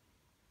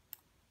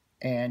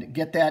and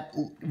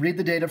read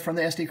the data from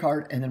the SD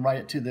card and then write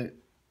it to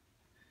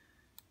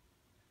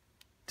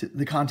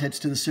the contents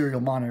to the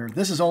serial monitor.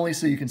 This is only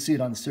so you can see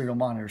it on the serial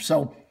monitor.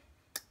 So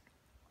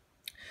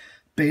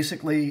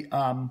basically,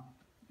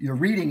 you're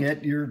reading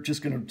it, you're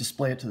just going to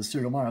display it to the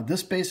serial monitor.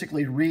 This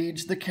basically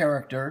reads the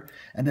character,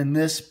 and then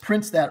this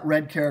prints that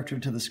red character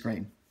to the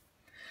screen.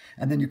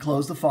 And then you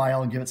close the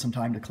file and give it some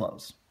time to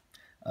close.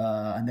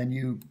 And then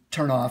you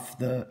turn off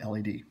the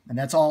LED. And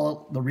that's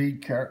all the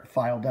read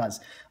file does.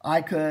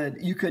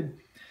 You could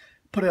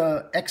put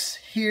a X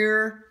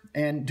here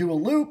and do a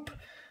loop,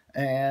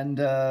 and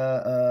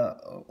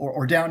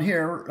or down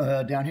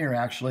here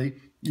actually,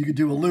 you could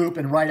do a loop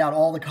and write out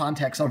all the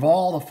context of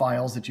all the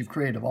files that you've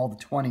created, of all the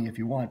 20 if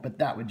you want, but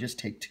that would just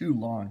take too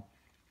long.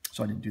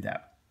 So I didn't do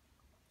that.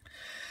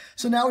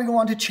 So now we go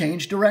on to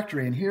change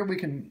directory, and here we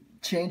can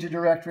change a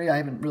directory. I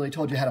haven't really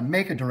told you how to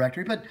make a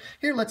directory, but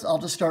here I'll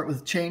just start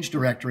with change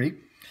directory.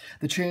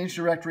 The change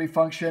directory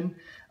function,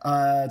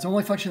 it's the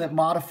only function that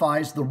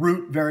modifies the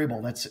root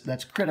variable.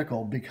 That's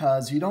critical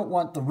because you don't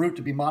want the root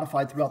to be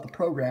modified throughout the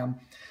program.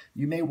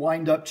 You may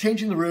wind up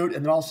changing the root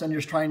and then all of a sudden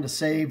you're trying to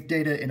save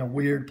data in a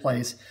weird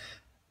place.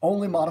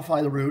 Only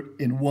modify the root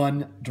in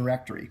one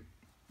directory.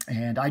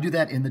 And I do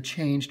that in the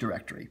change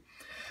directory.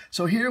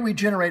 So here we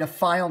generate a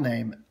file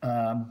name,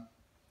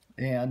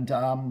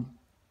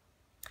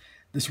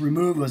 this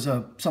remove was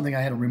something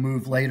I had to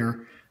remove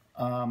later.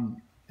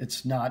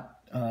 It's not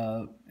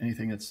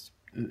anything it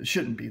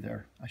shouldn't be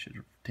there. I should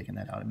have taken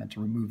that out. I meant to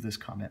remove this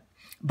comment.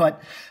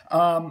 But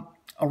a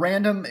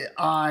random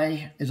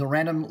I is a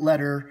random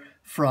letter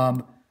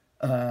from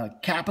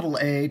capital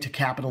A to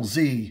capital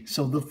Z.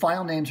 So the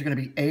file names are going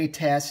to be A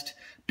test,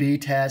 B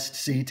test,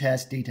 C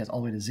test, D test,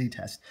 all the way to Z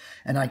test.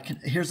 And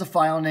here's the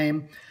file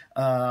name.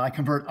 I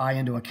convert I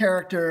into a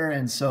character,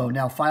 and so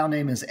now file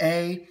name is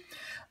A.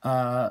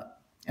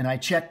 And I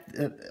check,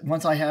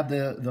 once I have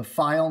the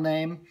file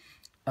name,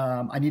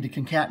 I need to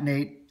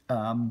concatenate,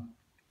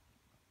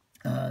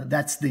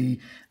 that's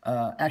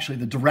actually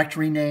the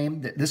directory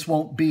name. This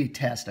won't be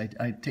test,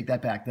 I take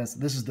that back. This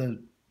is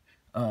the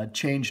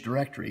change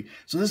directory.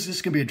 So this is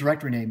just going to be a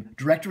directory name.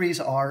 Directories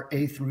are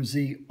A through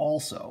Z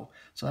also,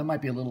 so that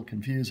might be a little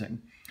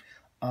confusing.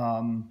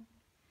 If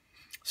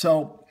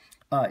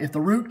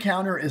the root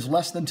counter is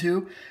less than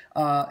 2,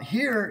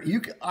 here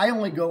I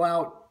only go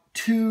out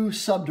 2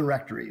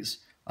 subdirectories.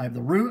 I have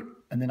the root,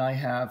 and then I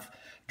have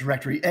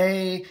directory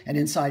A, and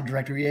inside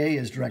directory A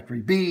is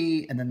directory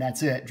B, and then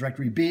that's it.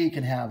 Directory B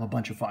can have a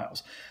bunch of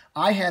files.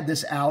 I had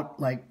this out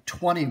like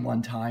 20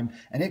 one time,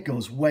 and it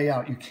goes way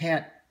out.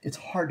 It's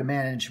hard to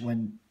manage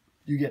when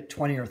you get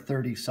 20 or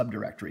 30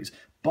 subdirectories,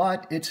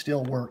 but it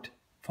still worked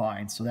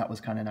fine, so that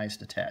was kind of nice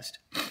to test.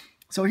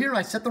 So here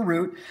I set the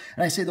root,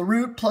 and I say the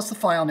root plus the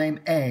file name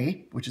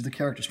A, which is the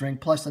character string,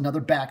 plus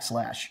another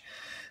backslash.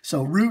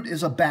 So root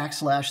is a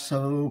backslash,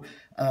 so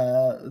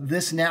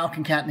this now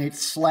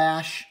concatenates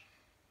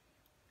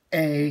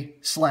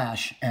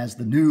 /A/ as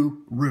the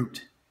new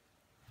root.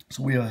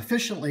 So we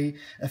effectively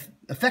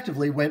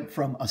went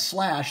from a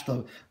slash,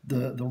 the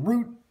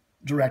root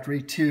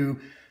directory, to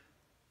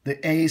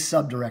the A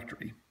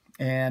subdirectory.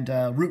 And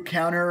root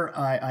counter,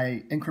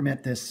 I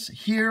increment this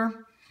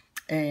here,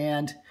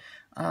 and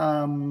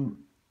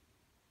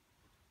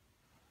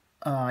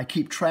I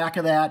keep track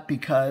of that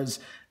because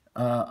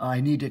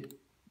I need to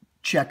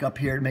check up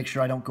here to make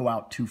sure I don't go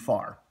out too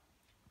far.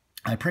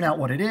 I print out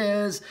what it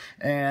is,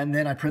 and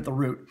then I print the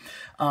root.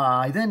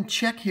 I then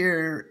check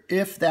here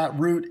if that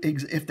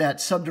if that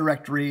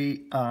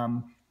subdirectory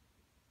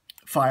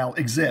file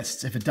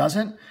exists. If it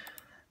doesn't,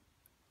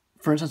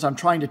 for instance, I'm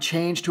trying to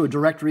change to a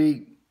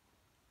directory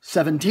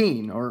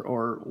 17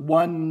 or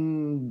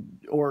 1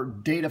 or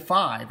data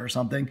 5 or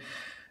something,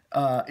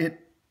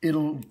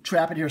 it'll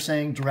trap it here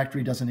saying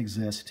directory doesn't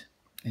exist,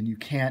 and you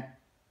can't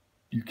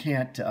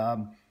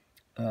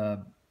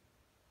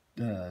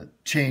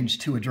change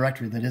to a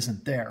directory that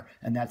isn't there,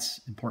 and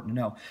that's important to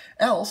know.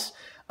 Else,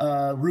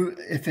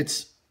 if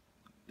it's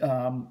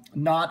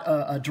not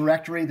a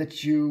directory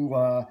that you,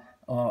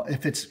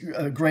 if it's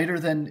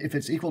if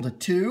it's equal to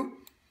 2,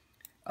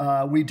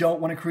 we don't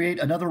want to create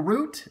another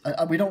root.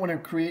 We don't want to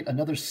create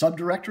another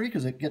subdirectory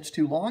because it gets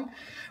too long.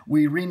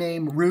 We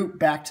rename root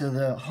back to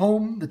the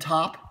home, the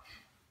top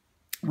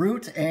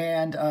root,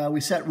 and we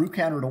set root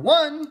counter to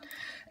 1.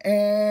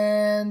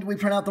 And we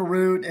print out the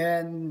root,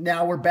 and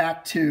now we're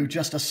back to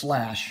just a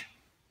slash.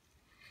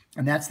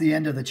 And that's the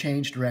end of the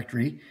change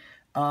directory.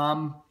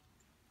 I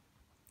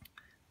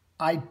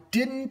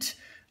didn't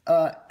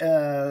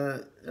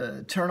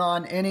turn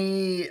on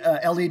any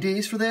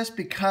LEDs for this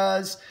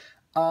because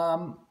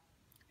I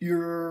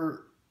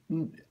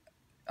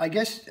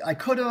guess I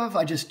could have,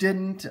 I just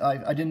didn't.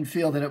 I didn't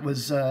feel that it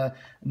was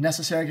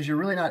necessary because you're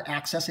really not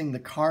accessing the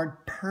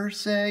card per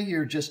se,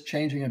 you're just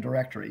changing a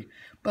directory.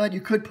 But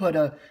you could put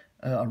a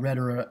red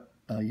or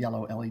a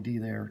yellow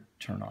LED there,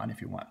 turn on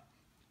if you want.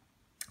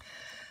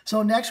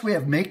 So next we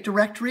have make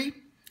directory.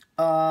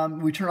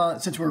 We turn on,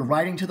 since we're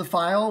writing to the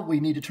file, we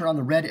need to turn on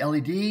the red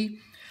LED.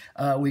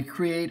 We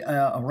create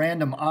a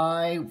random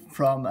I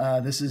from,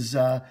 this is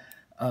A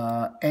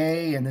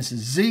and this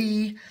is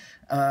Z.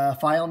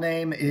 File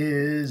name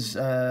is,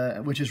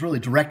 which is really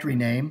directory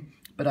name,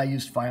 but I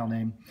used file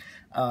name.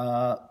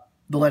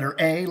 The letter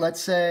A, let's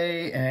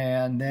say,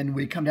 and then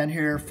we come down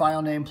here,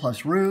 file name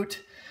plus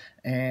root,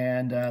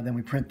 and then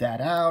we print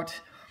that out.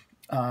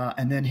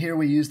 And then here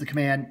we use the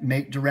command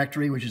make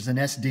directory, which is an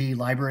SD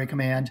library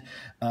command,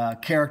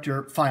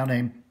 character, file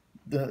name,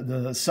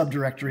 the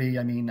subdirectory,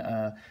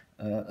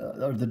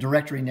 or the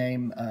directory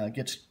name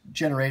gets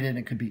generated, and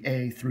it could be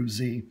A through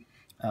Z.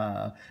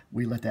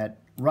 We let that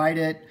write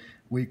it,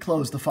 we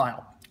close the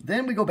file.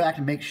 Then we go back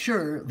and make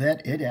sure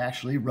that it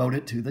actually wrote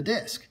it to the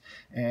disk.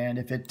 And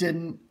if it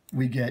didn't,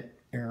 we get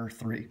error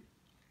 3.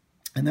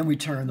 And then we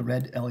turn the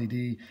red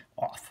LED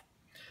off.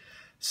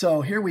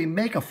 So here we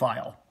make a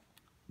file.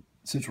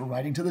 Since we're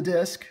writing to the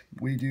disk,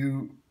 we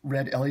do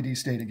red LED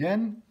state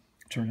again,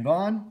 turn it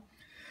on.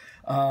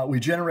 We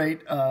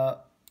generate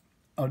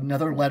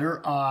another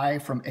letter I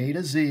from A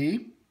to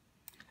Z.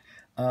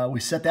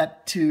 We set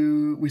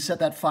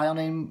that file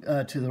name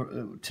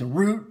to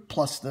root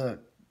plus the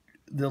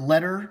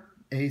letter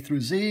A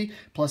through Z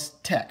plus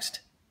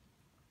text.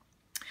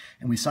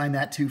 And we assign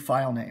that to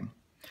file name.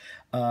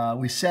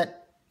 We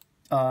set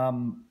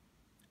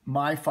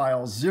my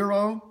file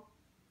 0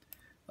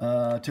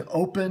 to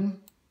open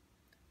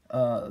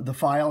the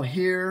file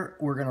here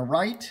we're going to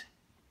write.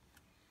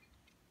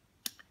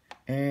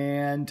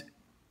 And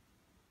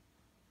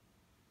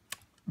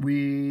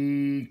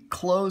we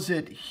close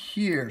it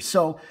here.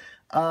 So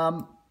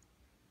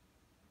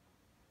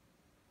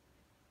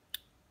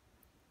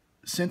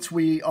since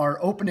we are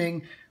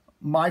opening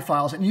my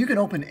files, and you can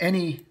open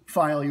any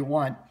file you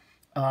want,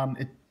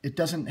 it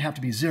doesn't have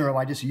to be 0.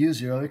 I just use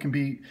 0. It can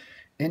be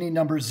any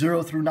number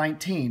 0 through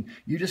 19.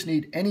 You just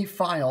need any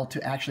file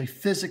to actually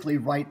physically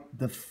write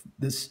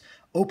this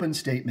open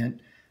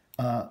statement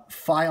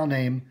file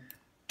name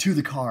to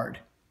the card.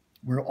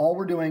 Where all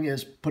we're doing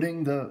is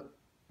putting the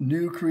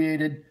new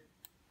created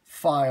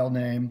file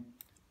name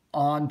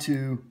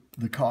onto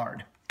the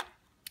card.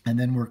 And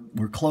then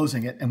we're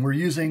closing it, and we're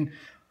using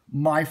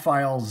my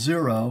file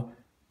 0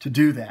 to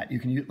do that. You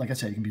can use, like I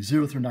said, you can be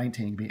 0 through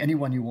 19, it can be any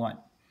one you want.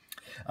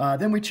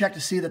 Then we check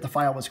to see that the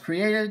file was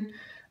created,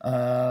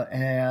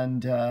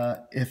 and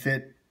if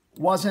it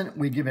wasn't,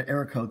 we give it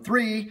error code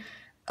 3.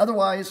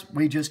 Otherwise,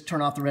 we just turn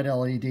off the red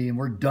LED and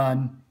we're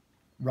done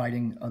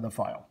writing the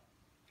file.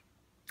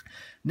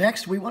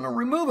 Next, we want to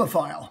remove a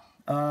file.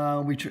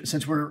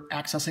 Since we're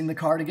accessing the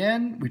card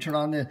again, we turn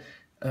on the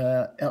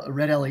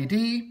red LED.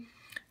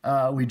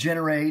 We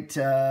generate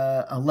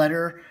a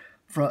letter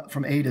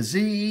from A to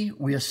Z.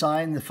 We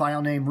assign the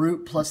file name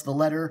root plus the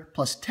letter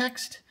plus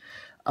text.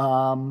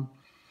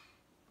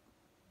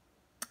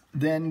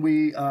 Then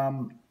we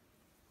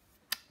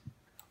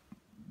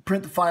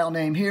print the file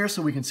name here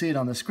so we can see it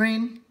on the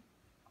screen.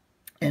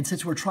 And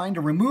since we're trying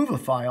to remove a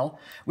file,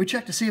 we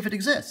check to see if it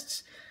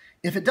exists.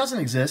 If it doesn't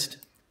exist,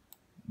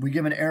 we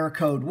give an error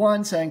code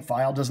 1 saying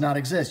file does not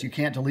exist. You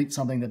can't delete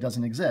something that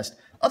doesn't exist.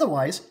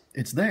 Otherwise,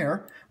 it's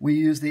there. We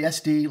use the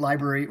SD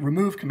library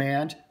remove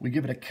command. We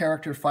give it a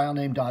character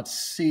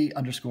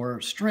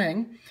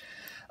filename.c_string.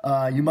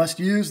 You must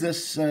use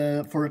this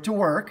for it to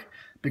work,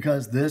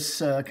 because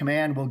this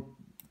command will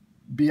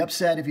be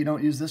upset if you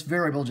don't use this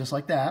variable just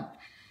like that.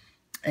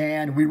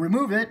 And we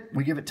remove it.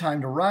 We give it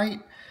time to write.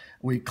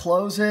 We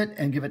close it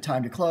and give it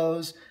time to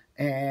close,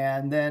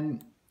 and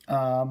then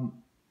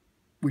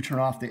we turn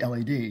off the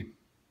LED.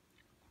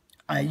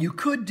 You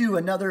could do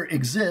another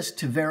exist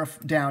to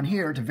down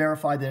here to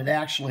verify that it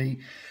actually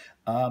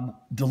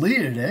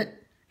deleted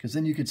it, because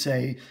then you could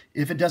say,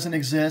 if it doesn't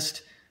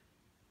exist,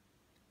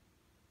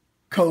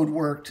 code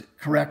worked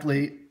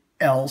correctly,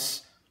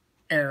 else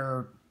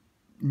error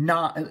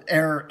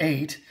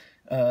 8,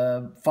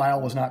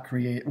 file was not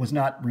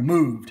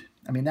removed.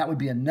 I mean, that would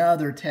be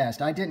another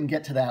test. I didn't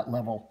get to that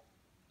level.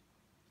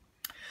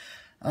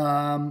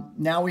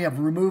 Now we have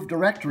remove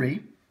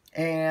directory,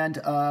 and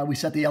we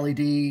set the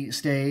LED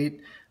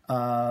state.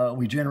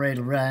 We generate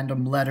a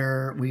random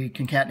letter. We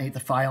concatenate the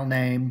file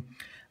name.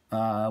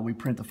 We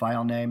print the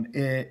file name.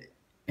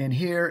 In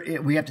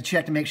here, we have to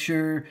check to make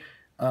sure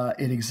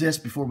it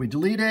exists before we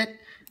delete it.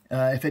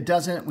 If it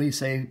doesn't, we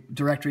say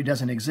directory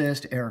doesn't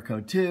exist, error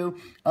code 2.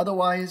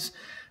 Otherwise,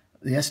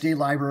 the SD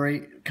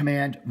library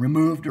command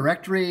remove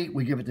directory.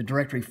 We give it the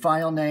directory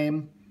file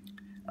name.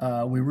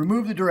 We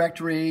remove the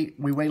directory.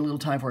 We wait a little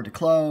time for it to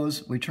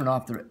close. We turn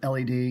off the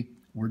LED.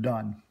 We're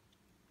done.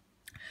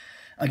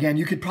 Again,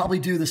 you could probably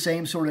do the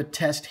same sort of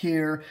test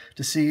here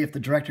to see if the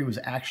directory was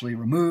actually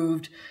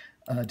removed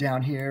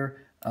down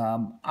here.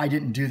 I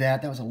didn't do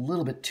that. That was a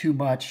little bit too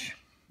much.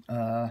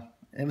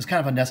 It was kind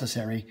of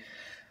unnecessary.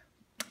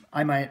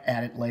 I might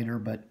add it later,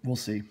 but we'll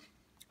see.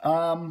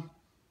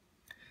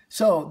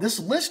 So this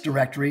list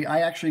directory I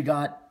actually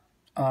got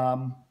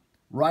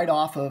right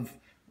off of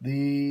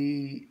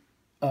the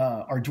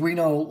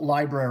Arduino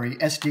library,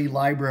 SD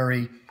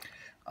library.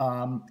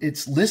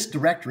 It's list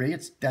directory.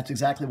 That's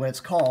exactly what it's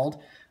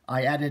called.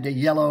 I added a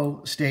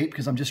yellow state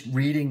because I'm just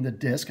reading the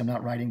disk. I'm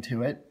not writing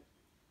to it.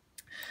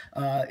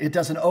 It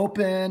does an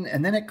open,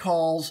 and then it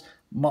calls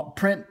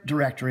print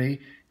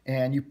directory,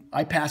 and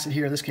I pass it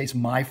here, in this case,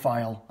 my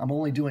file. I'm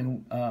only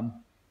doing,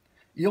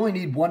 you only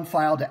need one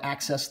file to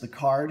access the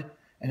card,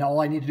 and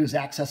all I need to do is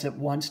access it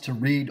once to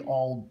read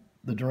all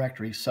the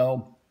directories.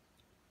 So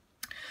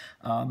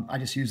I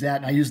just use that,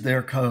 and I use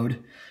their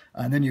code.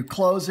 And then you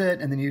close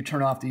it, and then you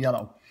turn off the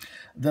yellow.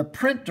 The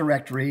print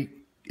directory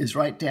is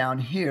right down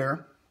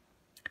here,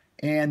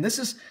 and this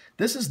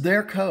is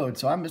their code.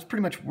 So it's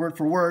pretty much word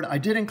for word. I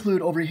did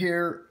include over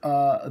here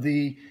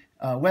the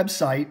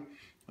website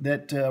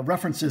that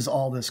references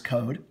all this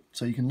code,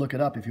 so you can look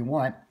it up if you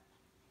want.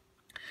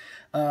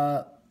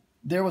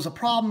 There was a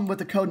problem with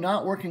the code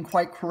not working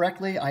quite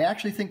correctly. I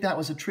actually think that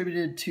was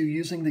attributed to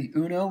using the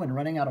Uno and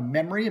running out of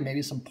memory, and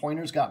maybe some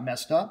pointers got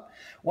messed up.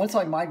 Once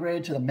I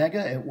migrated to the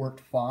Mega, it worked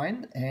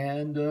fine,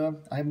 and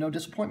I have no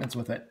disappointments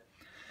with it.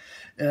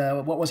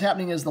 What was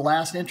happening is the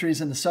last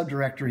entries in the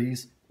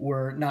subdirectories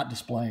were not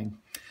displaying.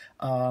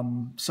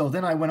 So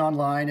then I went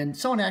online, and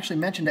someone actually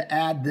mentioned to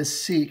add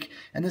this seek,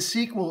 and this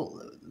seek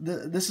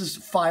this is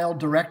file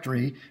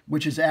directory,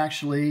 which is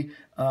actually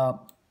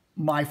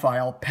my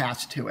file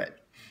passed to it.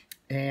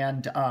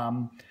 And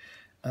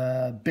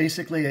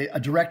basically a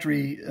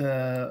directory,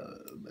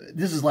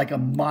 this is like a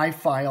my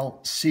file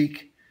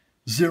seek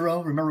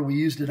 0. Remember, we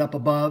used it up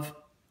above.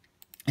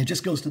 It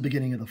just goes to the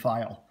beginning of the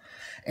file.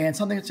 And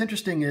something that's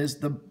interesting is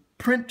the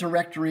print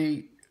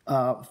directory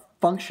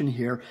function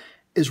here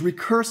is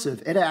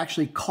recursive. It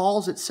actually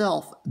calls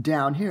itself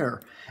down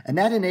here. And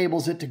that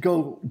enables it to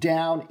go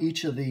down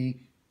each of the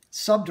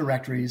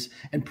subdirectories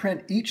and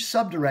print each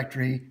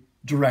subdirectory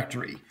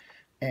directory.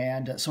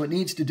 And so it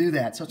needs to do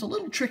that. So it's a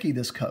little tricky,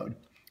 this code.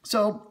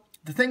 So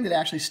the thing that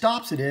actually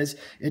stops it is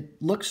it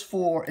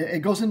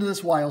goes into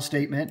this while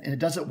statement, and it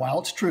does it while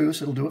it's true,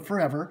 so it'll do it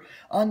forever,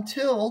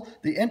 until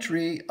the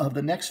entry of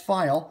the next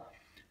file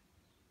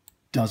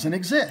doesn't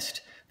exist.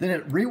 Then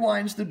it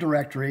rewinds the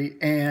directory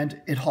and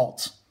it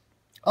halts.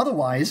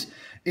 Otherwise,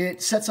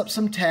 it sets up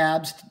some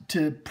tabs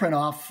to print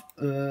off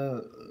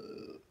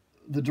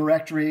the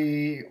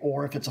directory,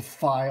 or if it's a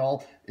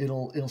file,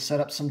 it'll set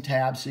up some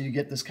tabs so you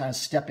get this kind of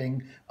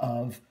stepping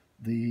of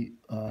the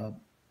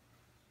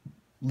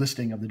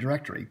listing of the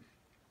directory.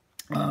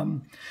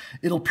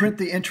 It'll print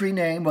the entry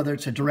name, whether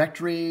it's a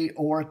directory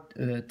or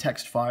a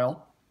text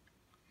file,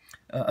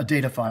 a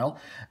data file.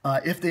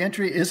 If the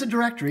entry is a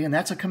directory, and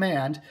that's a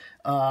command,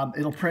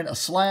 it'll print a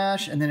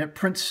slash, and then it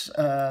prints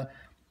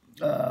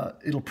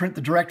it'll print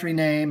the directory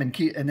name and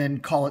then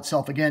call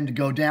itself again to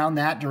go down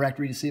that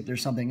directory to see if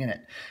there's something in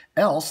it.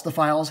 Else, the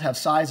files have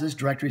sizes,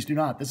 directories do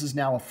not. This is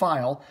now a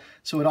file,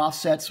 so it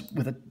offsets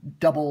with a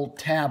double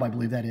tab, I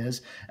believe that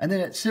is, and then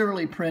it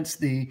serially prints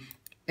the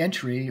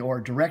entry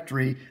or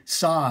directory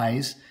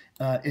size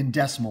in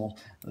decimal,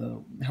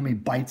 how many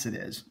bytes it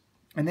is.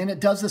 And then it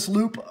does this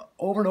loop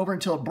over and over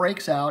until it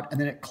breaks out,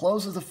 and then it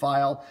closes the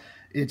file,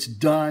 it's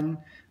done,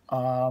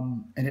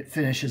 and it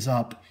finishes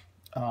up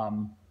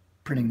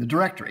printing the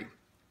directory.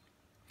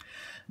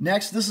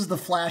 Next, this is the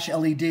flash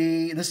LED.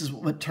 This is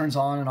what turns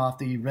on and off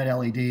the red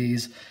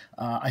LEDs.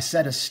 I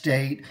set a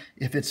state.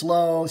 If it's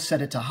low,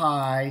 set it to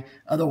high.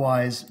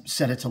 Otherwise,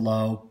 set it to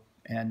low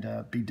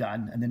and be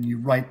done. And then you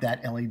write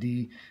that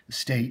LED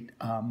state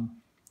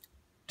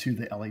to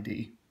the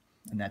LED.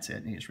 And that's it,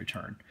 and you just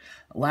return.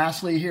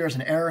 Lastly, here's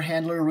an error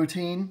handler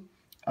routine.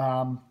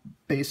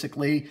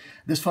 Basically,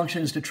 this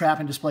function is to trap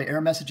and display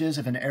error messages.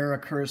 If an error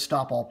occurs,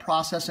 stop all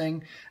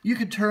processing. You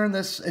could turn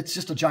this, it's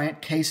just a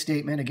giant case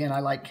statement. Again,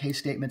 I like case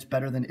statements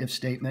better than if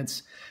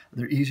statements.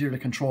 They're easier to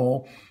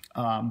control.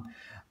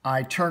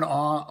 I turn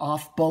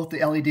off both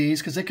the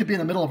LEDs because it could be in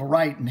the middle of a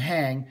write and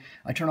hang.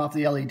 I turn off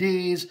the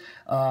LEDs.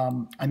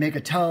 I make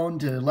a tone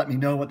to let me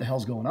know what the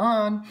hell's going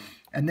on.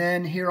 And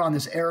then here on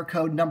this error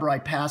code number, I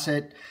pass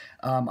it.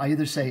 I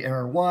either say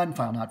error 1,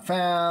 file not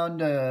found,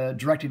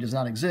 directory does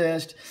not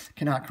exist,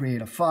 cannot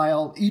create a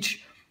file.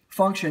 Each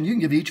function, you can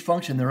give each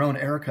function their own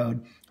error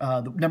code.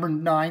 The number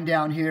 9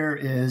 down here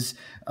is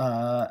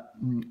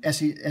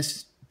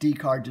SD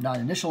card did not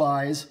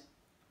initialize.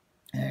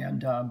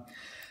 And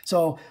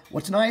so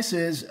what's nice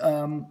is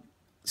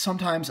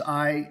sometimes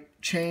I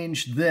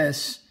change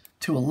this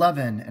to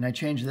 11, and I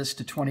change this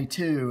to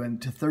 22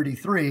 and to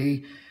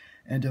 33,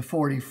 and to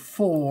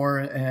 44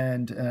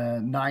 and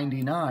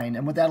 99.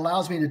 And what that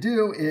allows me to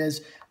do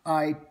is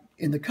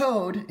in the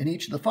code, in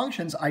each of the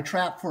functions, I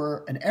trap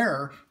for an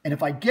error. And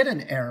if I get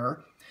an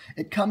error,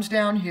 it comes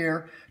down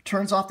here,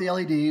 turns off the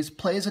LEDs,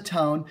 plays a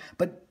tone,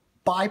 but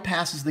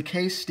bypasses the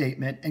case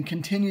statement and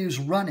continues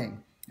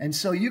running. And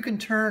so you can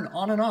turn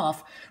on and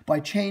off by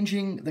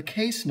changing the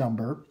case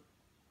number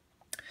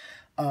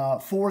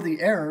for the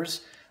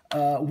errors,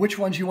 which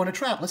ones you want to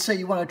trap. Let's say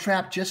you want to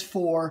trap just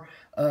for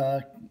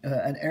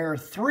an error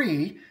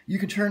 3, you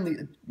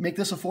can make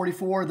this a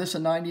 44, this a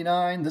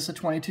 99, this a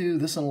 22,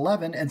 this an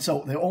 11, and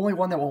so the only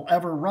one that will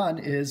ever run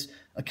is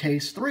a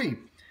case 3.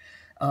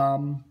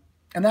 And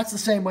that's the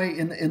same way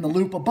in the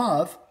loop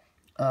above,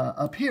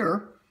 up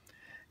here,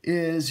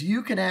 is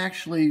you can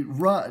actually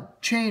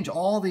change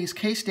all these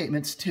case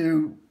statements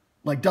to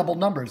like double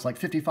numbers, like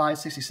 55,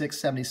 66,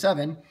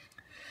 77,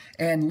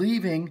 and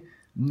leaving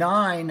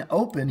 9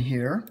 open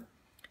here.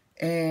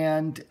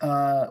 And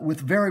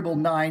with variable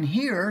 9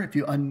 here, if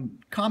you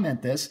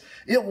uncomment this,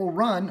 it will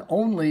run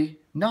only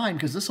 9,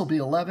 because this will be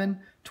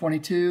 11,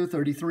 22,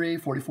 33,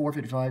 44,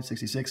 55,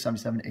 66,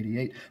 77,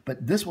 88.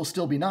 But this will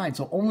still be 9,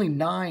 so only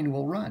 9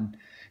 will run,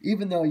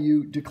 even though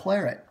you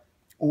declare it.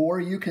 Or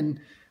you can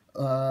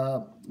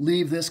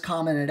leave this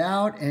commented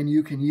out, and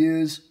you can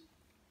use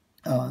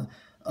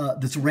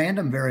this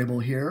random variable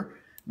here,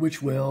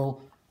 which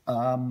will,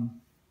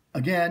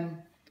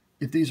 again,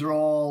 if these are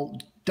all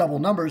double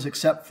numbers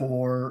except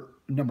for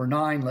number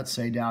 9, let's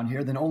say down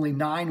here, then only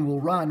 9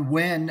 will run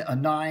when a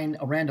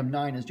random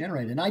 9 is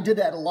generated. And I did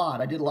that a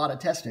lot. I did a lot of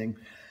testing.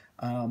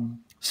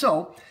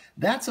 So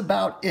that's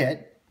about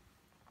it.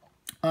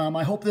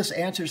 I hope this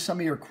answers some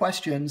of your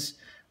questions.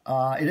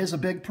 It is a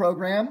big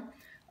program.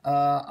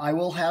 I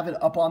will have it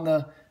up on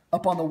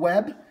the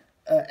web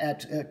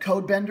at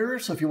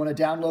CodeBender. So if you want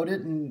to download it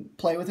and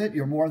play with it,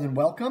 you're more than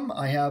welcome.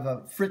 I have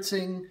a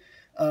Fritzing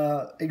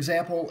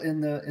example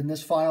in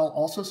this file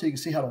also, so you can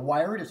see how to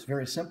wire it. It's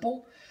very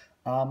simple.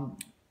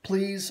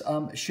 Please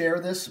share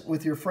this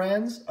with your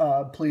friends.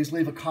 Please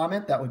leave a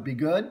comment. That would be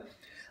good.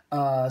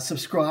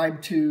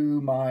 Subscribe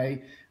to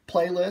my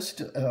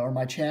playlist or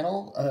my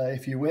channel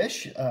if you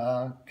wish,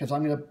 because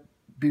I'm going to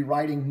be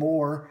writing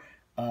more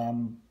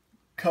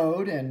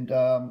code. And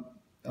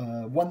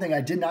one thing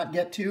I did not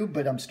get to,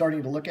 but I'm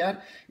starting to look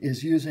at,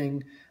 is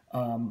using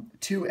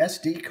 2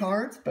 SD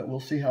cards, but we'll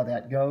see how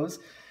that goes.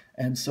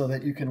 And so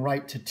that you can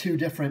write to 2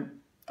 different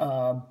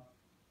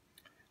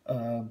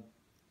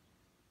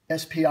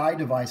SPI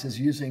devices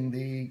using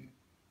the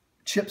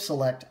chip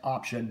select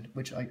option,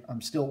 which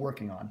I'm still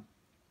working on.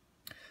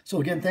 So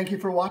again, thank you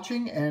for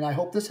watching, and I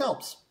hope this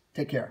helps.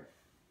 Take care.